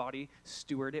God's body,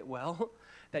 steward it well,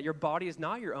 that your body is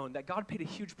not your own, that God paid a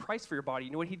huge price for your body.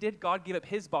 You know what he did? God gave up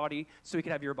his body so he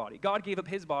could have your body. God gave up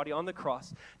his body on the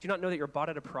cross. Do you not know that you're bought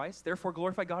at a price? Therefore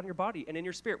glorify God in your body and in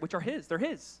your spirit, which are his. They're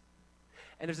his.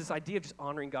 And there's this idea of just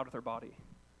honoring God with our body.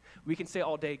 We can say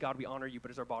all day, God, we honor you, but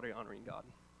is our body honoring God?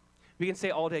 We can say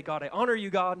all day, God, I honor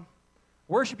you, God.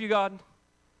 Worship you, God.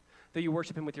 Though you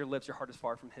worship him with your lips, your heart is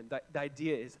far from him. The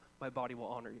idea is my body will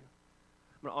honor you.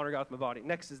 I'm going to honor God with my body.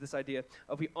 Next is this idea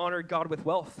of we honor God with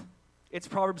wealth. It's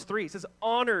Proverbs 3. It says,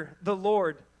 honor the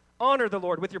Lord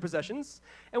with your possessions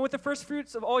and with the first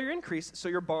fruits of all your increase, so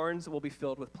your barns will be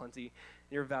filled with plenty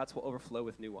and your vats will overflow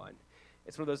with new wine.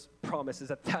 It's one of those promises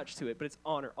attached to it, but it's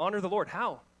honor. Honor the Lord.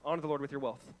 How? Honor the Lord with your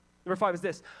wealth. Number 5 is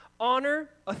this: honor,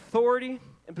 authority,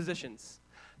 and positions.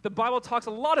 The Bible talks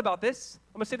a lot about this.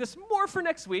 I'm going to say this more for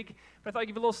next week, but I thought I'd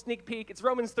give you a little sneak peek. It's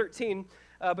Romans 13,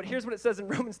 but here's what it says in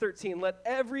Romans 13. Let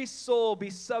every soul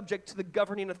be subject to the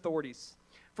governing authorities,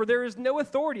 for there is no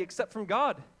authority except from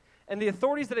God, and the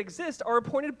authorities that exist are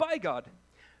appointed by God.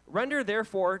 Render,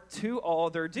 therefore, to all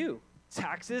their due.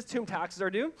 Taxes, to whom taxes are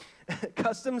due.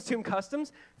 Customs, to whom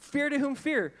customs. Fear, to whom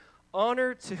fear.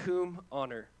 Honor, to whom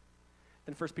honor.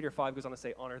 Then 1 Peter 5 goes on to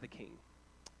say, honor the king.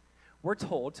 We're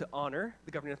told to honor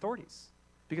the governing authorities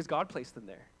because God placed them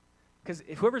there. Because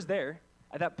if whoever's there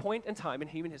at that point in time in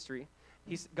human history,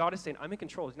 God is saying, I'm in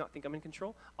control. Do you not think I'm in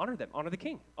control? Honor them. Honor the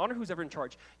king. Honor who's ever in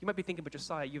charge. You might be thinking, but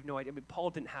Josiah, you have no idea. I mean, Paul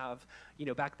didn't have,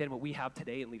 back then what we have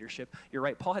today in leadership. You're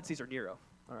right. Paul had Caesar Nero.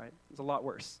 All right. It was a lot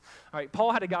worse. All right.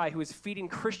 Paul had a guy who was feeding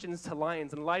Christians to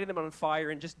lions and lighting them on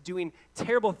fire and just doing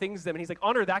terrible things to them. And he's like,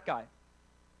 honor that guy.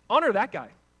 Honor that guy.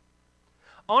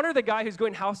 Honor the guy who's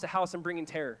going house to house and bringing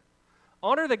terror.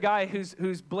 Honor the guy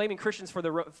who's blaming Christians for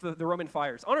the Roman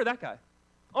fires. Honor that guy.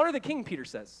 Honor the king, Peter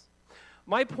says.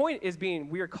 My point is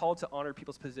we are called to honor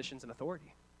people's positions and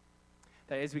authority.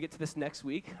 That as we get to this next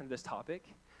week under this topic,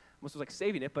 I almost was like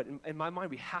saving it, but in my mind,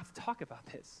 we have to talk about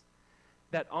this.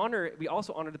 That honor, we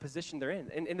also honor the position they're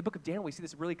in. And in the book of Daniel, we see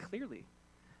this really clearly.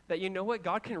 That you know what?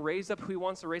 God can raise up who he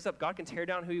wants to raise up. God can tear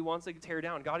down who he wants to tear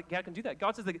down. God can do that.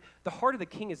 God says the heart of the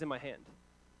king is in my hand.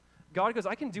 God goes,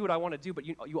 I can do what I want to do, but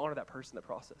you honor that person in the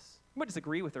process. You might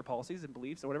disagree with their policies and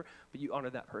beliefs and whatever, but you honor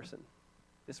that person.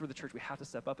 This is where the church, we have to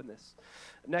step up in this.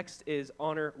 Next is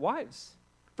honor wives.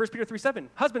 1 Peter 3:7,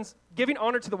 husbands, giving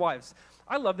honor to the wives.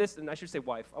 I love this, and I should say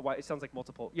wife. A wife, it sounds like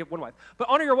multiple. You have one wife. But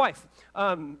honor your wife,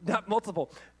 not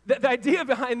multiple. The idea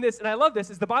behind this, and I love this,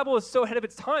 is the Bible is so ahead of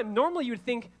its time. Normally you would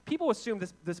think, people assume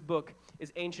this book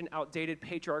is ancient, outdated,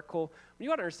 patriarchal. You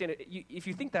got to understand it. If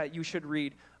you think that, you should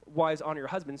read wives honor your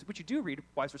husbands, which you do read,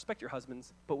 wives respect your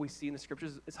husbands, but we see in the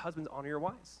scriptures is husbands honor your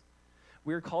wives.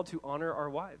 We are called to honor our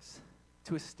wives,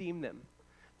 to esteem them,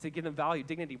 to give them value,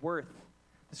 dignity, worth.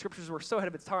 The scriptures were so ahead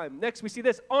of its time. Next, we see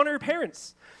this, honor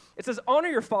parents. It says, honor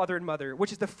your father and mother,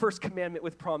 which is the first commandment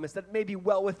with promise, that it may be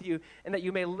well with you and that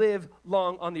you may live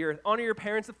long on the earth. Honor your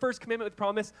parents, the first commandment with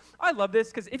promise. I love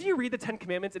this because if you read the 10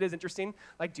 commandments, it is interesting.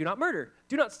 Like, do not murder,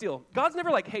 do not steal. God's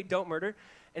never like, hey, don't murder.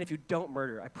 And if you don't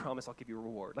murder, I promise I'll give you a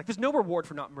reward. Like, there's no reward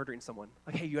for not murdering someone.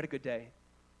 Like, hey, you had a good day.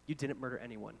 You didn't murder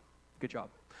anyone. Good job.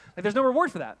 Like, there's no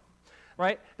reward for that,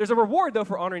 right? There's a reward, though,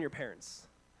 for honoring your parents,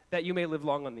 that you may live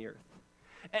long on the earth.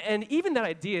 And even that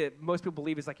idea, most people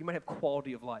believe, is like you might have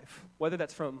quality of life, whether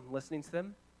that's from listening to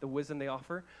them, the wisdom they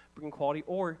offer, bringing quality,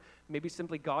 or maybe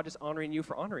simply God just honoring you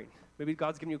for honoring. Maybe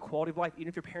God's giving you quality of life, even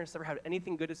if your parents never had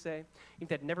anything good to say, even if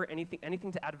they had never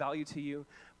anything to add value to you,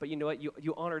 but you know what?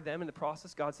 You honor them in the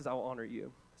process. God says, I will honor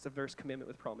you. It's a first commandment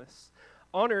with promise.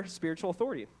 Honor spiritual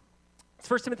authority. It's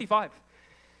 1 Timothy 5.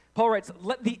 Paul writes,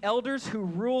 let the elders who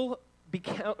rule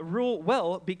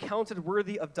well be counted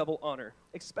worthy of double honor,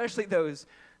 especially those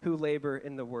who labor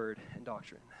in the word and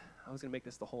doctrine. I was going to make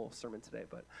this the whole sermon today,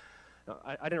 but no,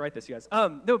 I didn't write this, you guys.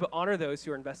 No, but honor those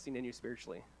who are investing in you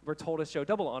spiritually. We're told to show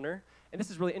double honor, and this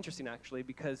is really interesting, actually,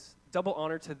 because double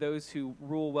honor to those who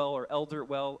rule well or elder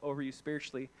well over you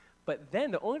spiritually, but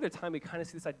then the only other time we kind of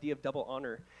see this idea of double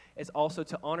honor is also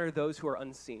to honor those who are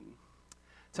unseen.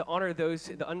 To honor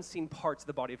the unseen parts of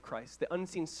the body of Christ, the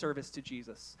unseen service to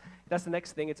Jesus. That's the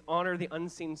next thing. It's honor the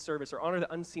unseen service or honor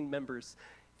the unseen members.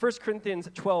 1 Corinthians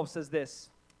 12 says this,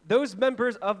 those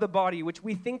members of the body which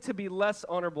we think to be less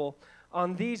honorable,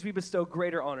 on these we bestow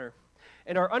greater honor.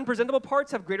 And our unpresentable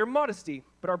parts have greater modesty,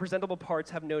 but our presentable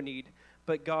parts have no need.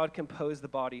 But God composed the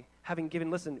body, having given,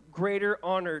 listen, greater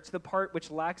honor to the part which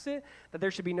lacks it, that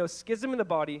there should be no schism in the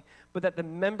body, but that the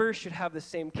members should have the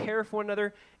same care for one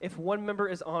another. If one member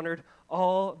is honored,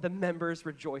 all the members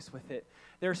rejoice with it.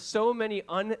 There are so many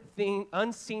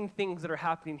unseen things that are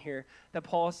happening here that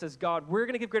Paul says, God, we're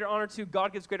going to give greater honor to,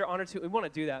 God gives greater honor to, and we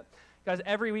want to do that. Guys,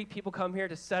 every week people come here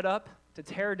to set up, to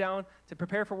tear down, to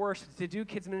prepare for worship, to do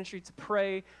kids ministry, to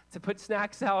pray, to put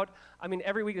snacks out. I mean,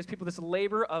 every week there's people, this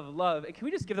labor of love. And can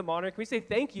we just give them honor? Can we say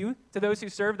thank you to those who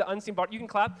serve the unseen body? You can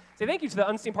clap. Say thank you to the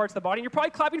unseen parts of the body. And you're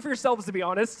probably clapping for yourselves, to be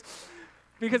honest,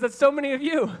 because that's so many of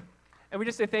you. And we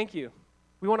just say thank you.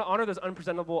 We want to honor those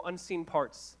unpresentable, unseen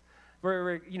parts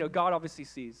where God obviously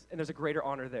sees, and there's a greater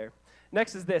honor there.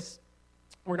 Next is this.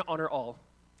 We're going to honor all.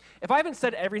 If I haven't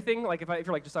said everything, like if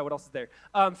you're like, Josiah, what else is there?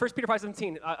 1 Peter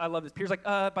 5:17, I love this. Peter's like,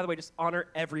 by the way, just honor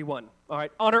everyone, all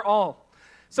right? Honor all.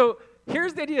 So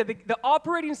here's the idea. The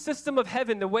operating system of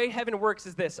heaven, the way heaven works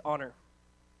is this, honor.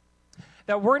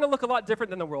 That we're going to look a lot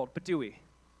different than the world, but do we?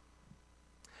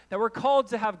 That we're called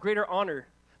to have greater honor,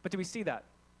 but do we see that?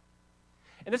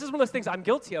 And this is one of those things I'm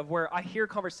guilty of where I hear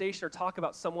conversation or talk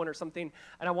about someone or something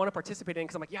and I want to participate in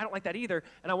because I'm like, yeah, I don't like that either.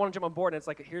 And I want to jump on board. And it's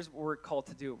like, here's what we're called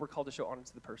to do. We're called to show honor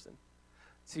to the person,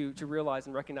 to realize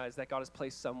and recognize that God has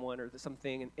placed someone or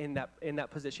something in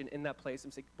that position, in that place.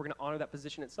 And say, we're going to honor that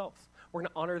position itself. We're going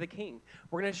to honor the king.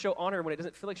 We're going to show honor when it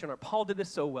doesn't feel like showing honor. Paul did this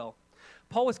so well.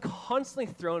 Paul was constantly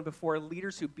thrown before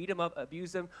leaders who beat him up,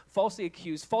 abused him, falsely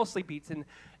accused, falsely beaten.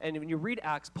 And when you read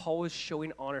Acts, Paul was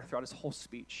showing honor throughout his whole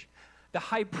speech. The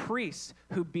high priest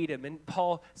who beat him. And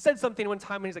Paul said something one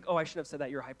time, and he's like, oh, I shouldn't have said that.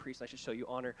 You're a high priest, and I should show you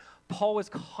honor. Paul was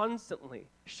constantly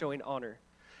showing honor.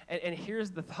 And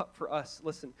here's the thought for us.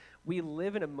 Listen, we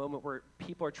live in a moment where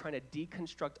people are trying to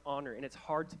deconstruct honor, and it's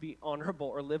hard to be honorable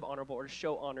or live honorable or to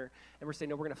show honor. And we're saying,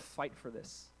 no, we're going to fight for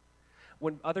this.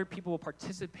 When other people will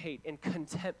participate in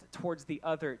contempt towards the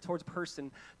other, towards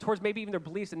person, towards maybe even their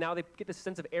beliefs, and now they get this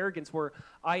sense of arrogance where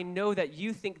I know that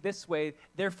you think this way,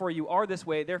 therefore you are this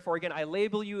way, therefore, again, I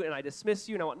label you and I dismiss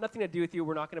you and I want nothing to do with you.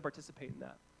 We're not going to participate in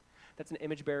that. That's an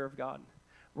image bearer of God.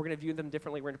 We're going to view them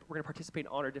differently. We're going to participate in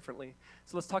honor differently.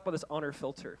 So let's talk about this honor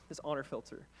filter,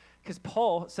 Because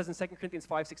Paul says in 2 Corinthians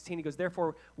 5:16, he goes,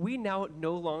 therefore, we now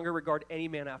no longer regard any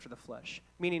man after the flesh.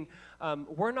 Meaning,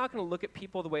 we're not going to look at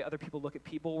people the way other people look at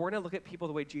people. We're going to look at people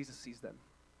the way Jesus sees them.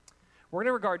 We're going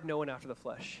to regard no one after the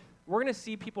flesh. We're going to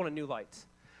see people in a new light.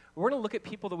 We're going to look at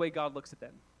people the way God looks at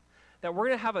them. That we're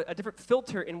going to have a different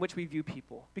filter in which we view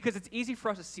people. Because it's easy for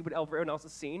us to see what everyone else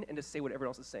is seeing and to say what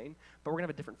everyone else is saying, but we're going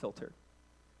to have a different filter.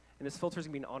 And this filter is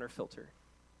going to be an honor filter.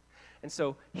 And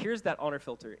so here's that honor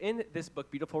filter. In this book,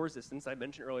 Beautiful Resistance, I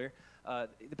mentioned earlier,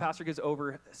 the pastor gives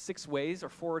over 6 ways, or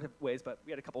 4 ways, but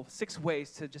we had 6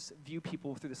 ways to just view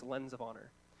people through this lens of honor.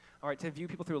 All right, to view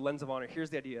people through a lens of honor, here's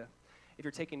the idea. If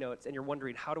you're taking notes and you're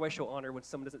wondering, how do I show honor when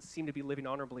someone doesn't seem to be living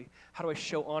honorably? How do I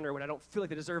show honor when I don't feel like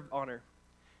they deserve honor?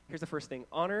 Here's the first thing.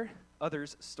 Honor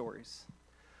others' stories.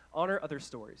 Honor others'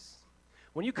 stories.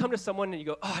 When you come to someone and you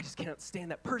go, oh, I just can't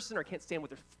stand that person, or I can't stand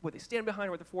what they stand behind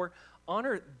or what they're for,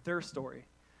 honor their story.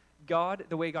 God,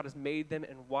 the way God has made them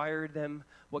and wired them,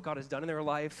 what God has done in their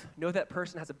life. Know that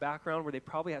person has a background where they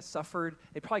probably have suffered.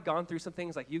 They've probably gone through some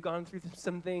things like you've gone through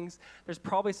some things. There's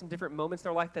probably some different moments in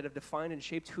their life that have defined and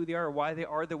shaped who they are or why they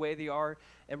are the way they are.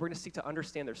 And we're going to seek to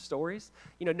understand their stories.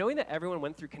 You know, knowing that everyone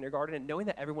went through kindergarten and knowing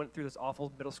that everyone went through those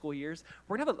awful middle school years,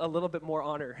 we're going to have a little bit more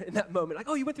honor in that moment. Like,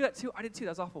 oh, you went through that too? I did too.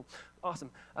 That's awful.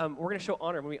 Awesome. We're going to show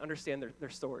honor when we understand their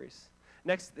stories.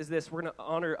 Next is this. We're going to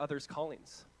honor others'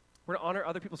 callings. We're going to honor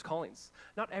other people's callings.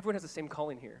 Not everyone has the same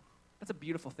calling here. That's a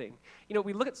beautiful thing. You know,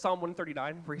 we look at Psalm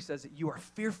 139 where he says, you are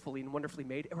fearfully and wonderfully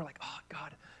made. And we're like, oh,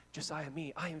 God, Josiah,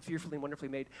 me, I am fearfully and wonderfully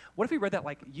made. What if we read that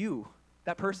like you,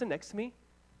 that person next to me,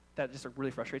 that just really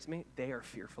frustrates me, they are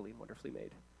fearfully and wonderfully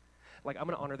made. Like, I'm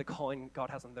going to honor the calling God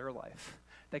has on their life,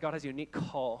 that God has a unique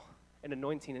call and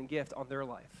anointing and gift on their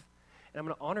life. And I'm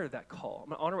going to honor that call. I'm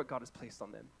going to honor what God has placed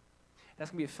on them. That's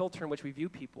going to be a filter in which we view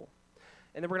people.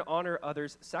 And then we're going to honor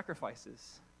others'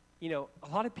 sacrifices. You know, a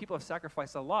lot of people have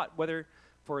sacrificed a lot, whether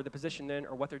for the position in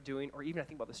or what they're doing, or even I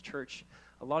think about this church,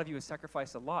 a lot of you have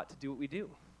sacrificed a lot to do what we do.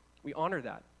 We honor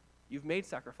that. You've made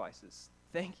sacrifices.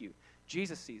 Thank you.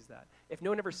 Jesus sees that. If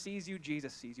no one ever sees you,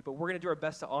 Jesus sees you. But we're going to do our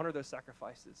best to honor those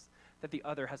sacrifices that the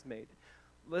other has made.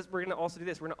 We're going to also do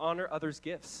this. We're going to honor others'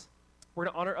 gifts. We're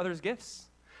going to honor others' gifts.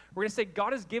 We're going to say,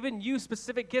 God has given you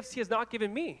specific gifts he has not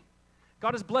given me.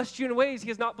 God has blessed you in ways he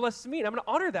has not blessed me, and I'm going to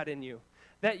honor that in you.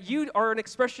 That you are an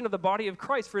expression of the body of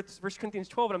Christ. For 1 Corinthians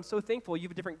 12, and I'm so thankful you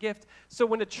have a different gift. So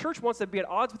when the church wants to be at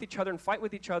odds with each other and fight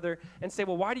with each other and say,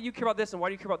 well, why do you care about this and why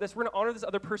do you care about this? We're going to honor this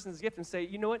other person's gift and say,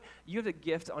 you know what? You have a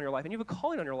gift on your life and you have a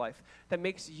calling on your life that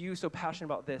makes you so passionate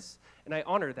about this. And I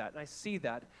honor that and I see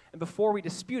that. And before we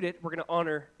dispute it, we're going to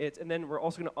honor it. And then we're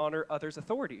also going to honor others'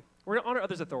 authority. We're going to honor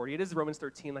others' authority. It is Romans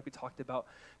 13 like we talked about.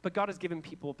 But God has given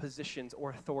people positions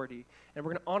or authority. And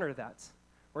we're going to honor that.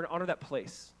 We're going to honor that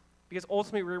place. Because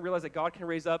ultimately, we're going to realize that God can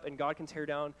raise up and God can tear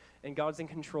down and God's in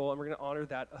control, and we're going to honor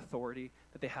that authority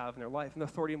that they have in their life and the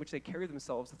authority in which they carry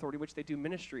themselves, the authority in which they do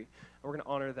ministry, and we're going to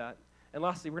honor that. And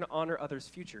lastly, we're going to honor others'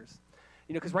 futures.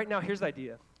 You know, because right now, here's the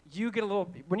idea. You get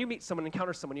when you meet someone,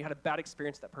 encounter someone, you had a bad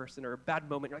experience with that person or a bad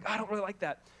moment, you're like, I don't really like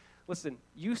that. Listen,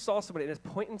 you saw someone at a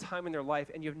point in time in their life,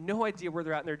 and you have no idea where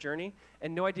they're at in their journey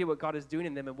and no idea what God is doing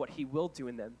in them and what he will do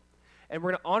in them. And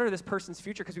we're going to honor this person's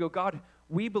future because we go, God,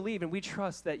 we believe and we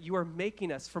trust that you are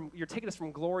you're taking us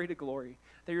from glory to glory,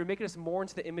 that you're making us more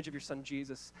into the image of your son,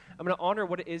 Jesus. I'm going to honor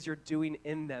what it is you're doing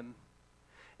in them.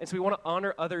 And so we want to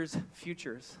honor others'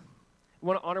 futures. We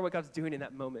want to honor what God's doing in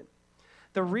that moment.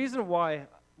 The reason why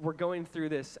we're going through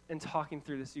this and talking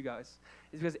through this, you guys,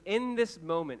 is because in this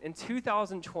moment, in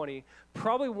 2020,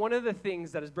 probably one of the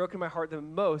things that has broken my heart the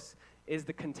most is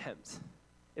the contempt.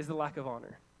 is the lack of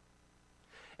honor.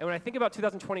 And when I think about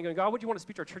 2020, going, God, what do you want to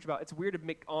speak to our church about? It's weird to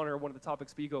make honor one of the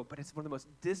topics, but you go, but it's one of the most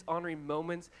dishonoring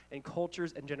moments and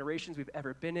cultures and generations we've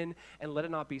ever been in, and let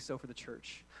it not be so for the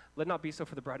church. Let it not be so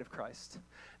for the bride of Christ.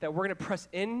 That we're going to press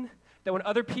in, that when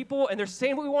other people, and they're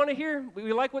saying what we want to hear,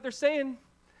 we like what they're saying,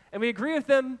 and we agree with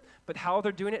them, but how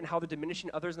they're doing it and how they're diminishing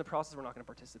others in the process, we're not going to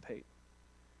participate.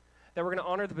 That we're going to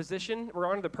honor the position, we're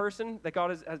honor the person that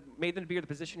God has made them to be, or the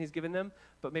position he's given them,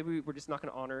 but maybe we're just not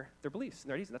going to honor their beliefs and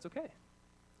their ideas, and that's okay.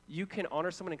 You can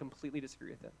honor someone and completely disagree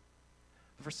with them.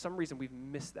 But for some reason, we've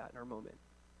missed that in our moment.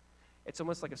 It's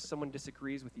almost like if someone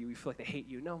disagrees with you, you feel like they hate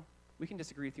you. No, we can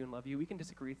disagree with you and love you. We can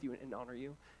disagree with you and honor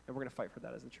you, and we're going to fight for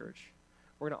that as a church.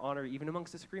 We're going to honor, even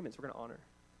amongst disagreements, we're going to honor.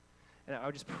 And I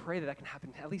would just pray that can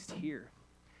happen at least here.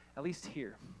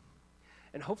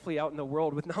 And hopefully out in the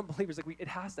world with non-believers, it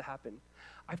has to happen.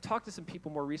 I've talked to some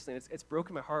people more recently, and it's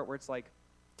broken my heart where it's like,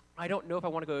 I don't know if I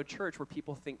want to go to a church where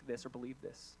people think this or believe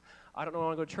this. I don't know if I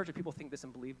want to go to church where people think this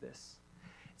and believe this.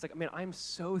 It's like, man, I'm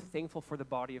so thankful for the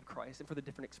body of Christ and for the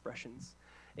different expressions.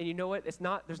 And you know what? There's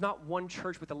not one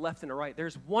church with a left and a right.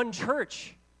 There's one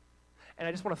church. And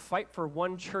I just want to fight for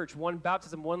one church, one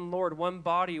baptism, one Lord, one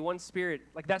body, one spirit.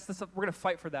 Like that's the stuff, we're going to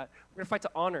fight for that. We're going to fight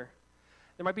to honor.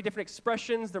 There might be different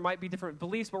expressions, there might be different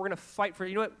beliefs, but we're going to fight for,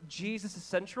 you know what? Jesus is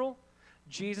central.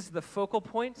 Jesus is the focal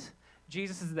point.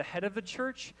 Jesus is the head of the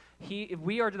church.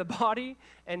 We are to the body,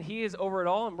 and he is over it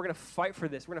all, and we're going to fight for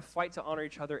this. We're going to fight to honor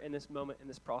each other in this moment, in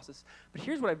this process. But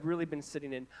here's what I've really been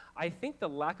sitting in. I think the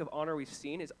lack of honor we've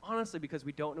seen is honestly because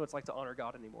we don't know what it's like to honor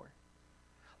God anymore.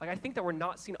 Like, I think that we're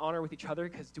not seeing honor with each other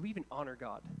because do we even honor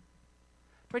God?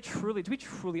 Do we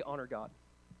truly honor God?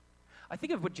 I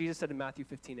think of what Jesus said in Matthew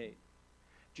 15:8.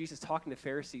 Jesus talking to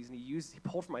Pharisees, and he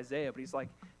pulled from Isaiah, but he's like,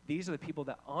 these are the people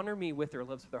that honor me with their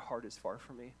lips, but their heart is far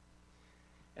from me.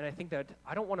 And I think that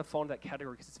I don't want to fall into that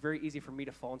category because it's very easy for me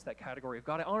to fall into that category of,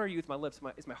 God, I honor you with my lips.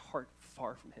 Is my heart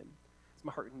far from him? Is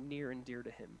my heart near and dear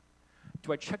to him?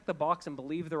 Do I check the box and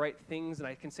believe the right things and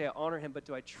I can say I honor him, but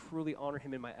do I truly honor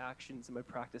him in my actions, in my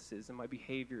practices, in my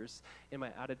behaviors, in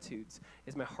my attitudes?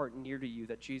 Is my heart near to you?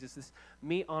 That Jesus is,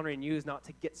 me honoring you is not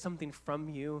to get something from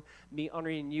you. Me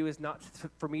honoring you is not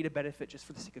for me to benefit just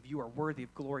for the sake of you are worthy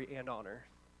of glory and honor.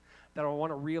 That I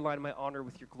want to realign my honor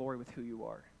with your glory, with who you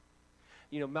are.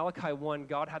 You know, Malachi 1,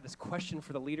 God had this question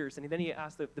for the leaders, and then he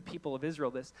asked the people of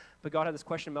Israel this, but God had this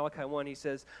question in Malachi 1. He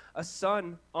says, a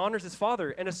son honors his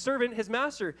father, and a servant his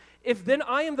master. If then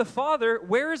I am the father,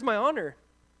 where is my honor?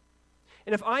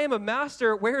 And if I am a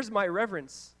master, where is my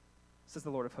reverence? Says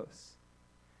the Lord of hosts.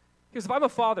 Because if I'm a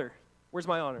father, where's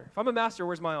my honor? If I'm a master,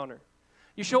 where's my honor?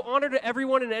 You show honor to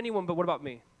everyone and anyone, but what about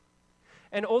me?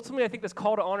 And ultimately, I think this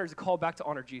call to honor is a call back to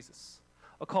honor Jesus,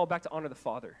 a call back to honor the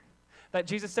Father. That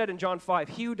Jesus said in John 5,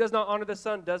 he who does not honor the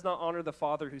Son does not honor the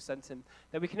Father who sent him.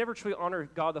 That we can never truly honor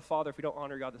God the Father if we don't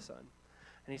honor God the Son.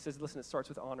 And he says, listen, it starts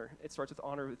with honor. It starts with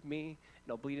honor with me, and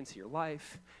it'll bleed into your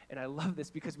life. And I love this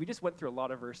because we just went through a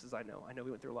lot of verses, I know we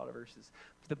went through a lot of verses.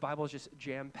 But the Bible is just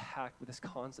jam-packed with this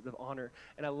concept of honor.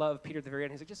 And I love Peter at the very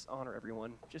end. He's like, just honor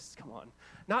everyone. Just come on.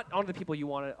 Not honor the people you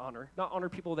want to honor. Not honor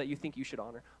people that you think you should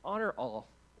honor. Honor all.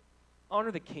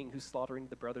 Honor the king who's slaughtering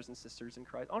the brothers and sisters in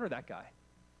Christ. Honor that guy.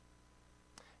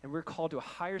 And we're called to a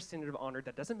higher standard of honor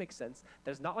that doesn't make sense,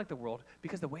 that is not like the world,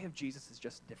 because the way of Jesus is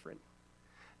just different.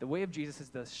 The way of Jesus is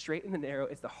the straight and the narrow.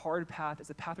 It's the hard path. It's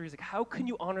the path where he's like, how can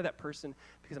you honor that person?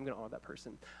 Because I'm going to honor that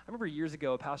person. I remember years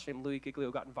ago, a pastor named Louis Giglio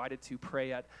got invited to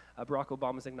pray at Barack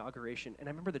Obama's inauguration. And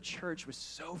I remember the church was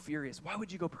so furious. Why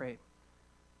would you go pray?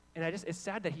 And it's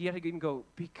sad that he had to even go,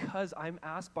 because I'm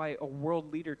asked by a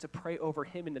world leader to pray over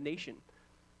him in the nation.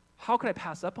 How can I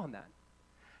pass up on that?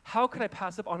 How can I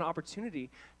pass up on an opportunity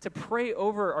to pray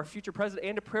over our future president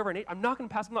and to pray over our nation? I'm not going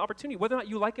to pass up on the opportunity. Whether or not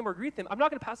you like him or agree with him, I'm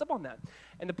not going to pass up on that.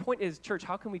 And the point is, church,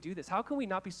 how can we do this? How can we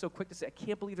not be so quick to say, I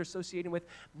can't believe they're associating with,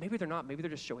 maybe they're not, maybe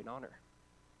they're just showing honor.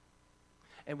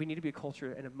 And we need to be a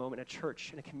culture and a moment, a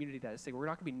church and a community that is saying we're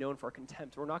not going to be known for our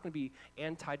contempt. We're not going to be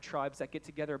anti-tribes that get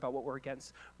together about what we're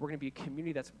against. We're going to be a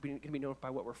community that's going to be known by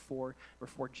what we're for. We're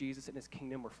for Jesus and his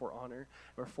kingdom. We're for honor.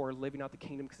 We're for living out the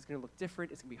kingdom because it's going to look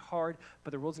different. It's going to be hard. But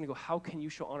the world's going to go, how can you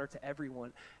show honor to everyone?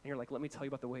 And you're like, let me tell you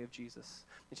about the way of Jesus.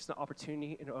 It's just an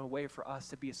opportunity and a way for us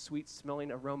to be a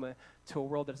sweet-smelling aroma to a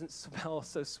world that doesn't smell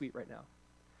so sweet right now.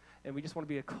 And we just want to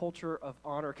be a culture of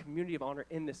honor, a community of honor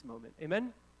in this moment.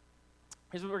 Amen?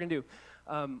 Here's what we're going to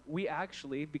do. We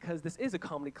actually, because this is a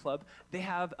comedy club, they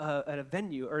have a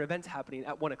venue or event happening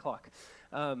at 1 o'clock.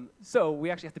 So we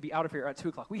actually have to be out of here at 2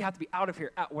 o'clock. We have to be out of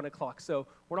here at 1 o'clock. So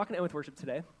we're not going to end with worship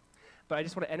today. But I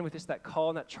just want to end with just that call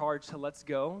and that charge to let's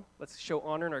go. Let's show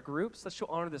honor in our groups. Let's show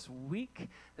honor this week,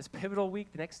 this pivotal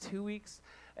week, the next 2 weeks.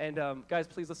 And guys,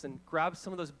 please listen, grab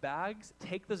some of those bags,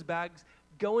 take those bags,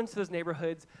 go into those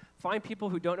neighborhoods, find people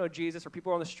who don't know Jesus or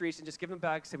people on the streets and just give them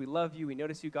bags, say, we love you, we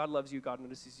notice you, God loves you, God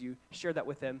notices you. Share that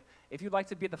with them. If you'd like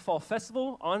to be at the Fall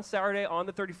Festival on Saturday, on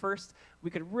the 31st,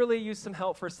 we could really use some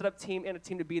help for a setup team and a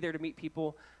team to be there to meet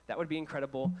people. That would be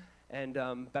incredible. And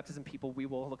baptism people, we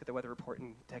will look at the weather report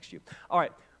and text you. All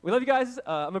right, we love you guys.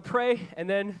 I'm going to pray, and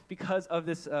then because of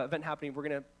this event happening, we're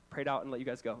going to pray it out and let you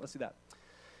guys go. Let's do that.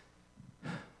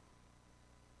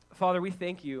 Father, we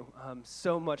thank you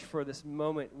so much for this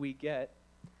moment we get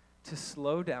to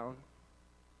slow down,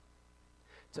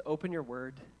 to open your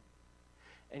word.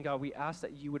 And God, we ask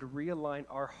that you would realign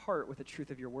our heart with the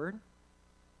truth of your word.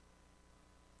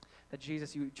 That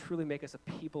Jesus, you would truly make us a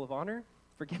people of honor.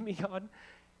 Forgive me, God,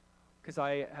 because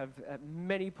I have at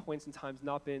many points in times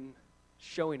not been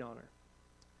showing honor.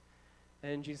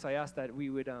 And Jesus, I ask that we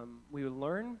would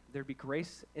learn, there'd be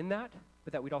grace in that,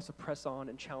 but that we'd also press on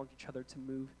and challenge each other to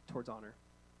move towards honor.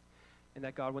 And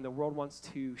that, God, when the world wants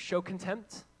to show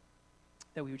contempt,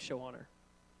 that we would show honor.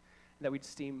 And that we'd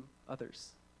esteem others.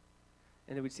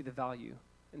 And that we'd see the value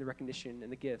and the recognition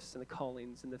and the gifts and the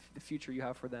callings and the future you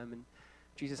have for them. And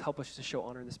Jesus, help us to show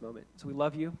honor in this moment. So we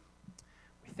love you.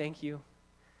 We thank you.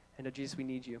 And Jesus, we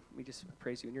need you. We just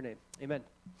praise you in your name. Amen.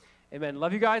 Amen.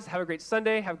 Love you guys. Have a great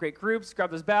Sunday. Have great groups. Grab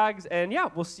those bags. And yeah,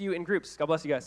 we'll see you in groups. God bless you guys.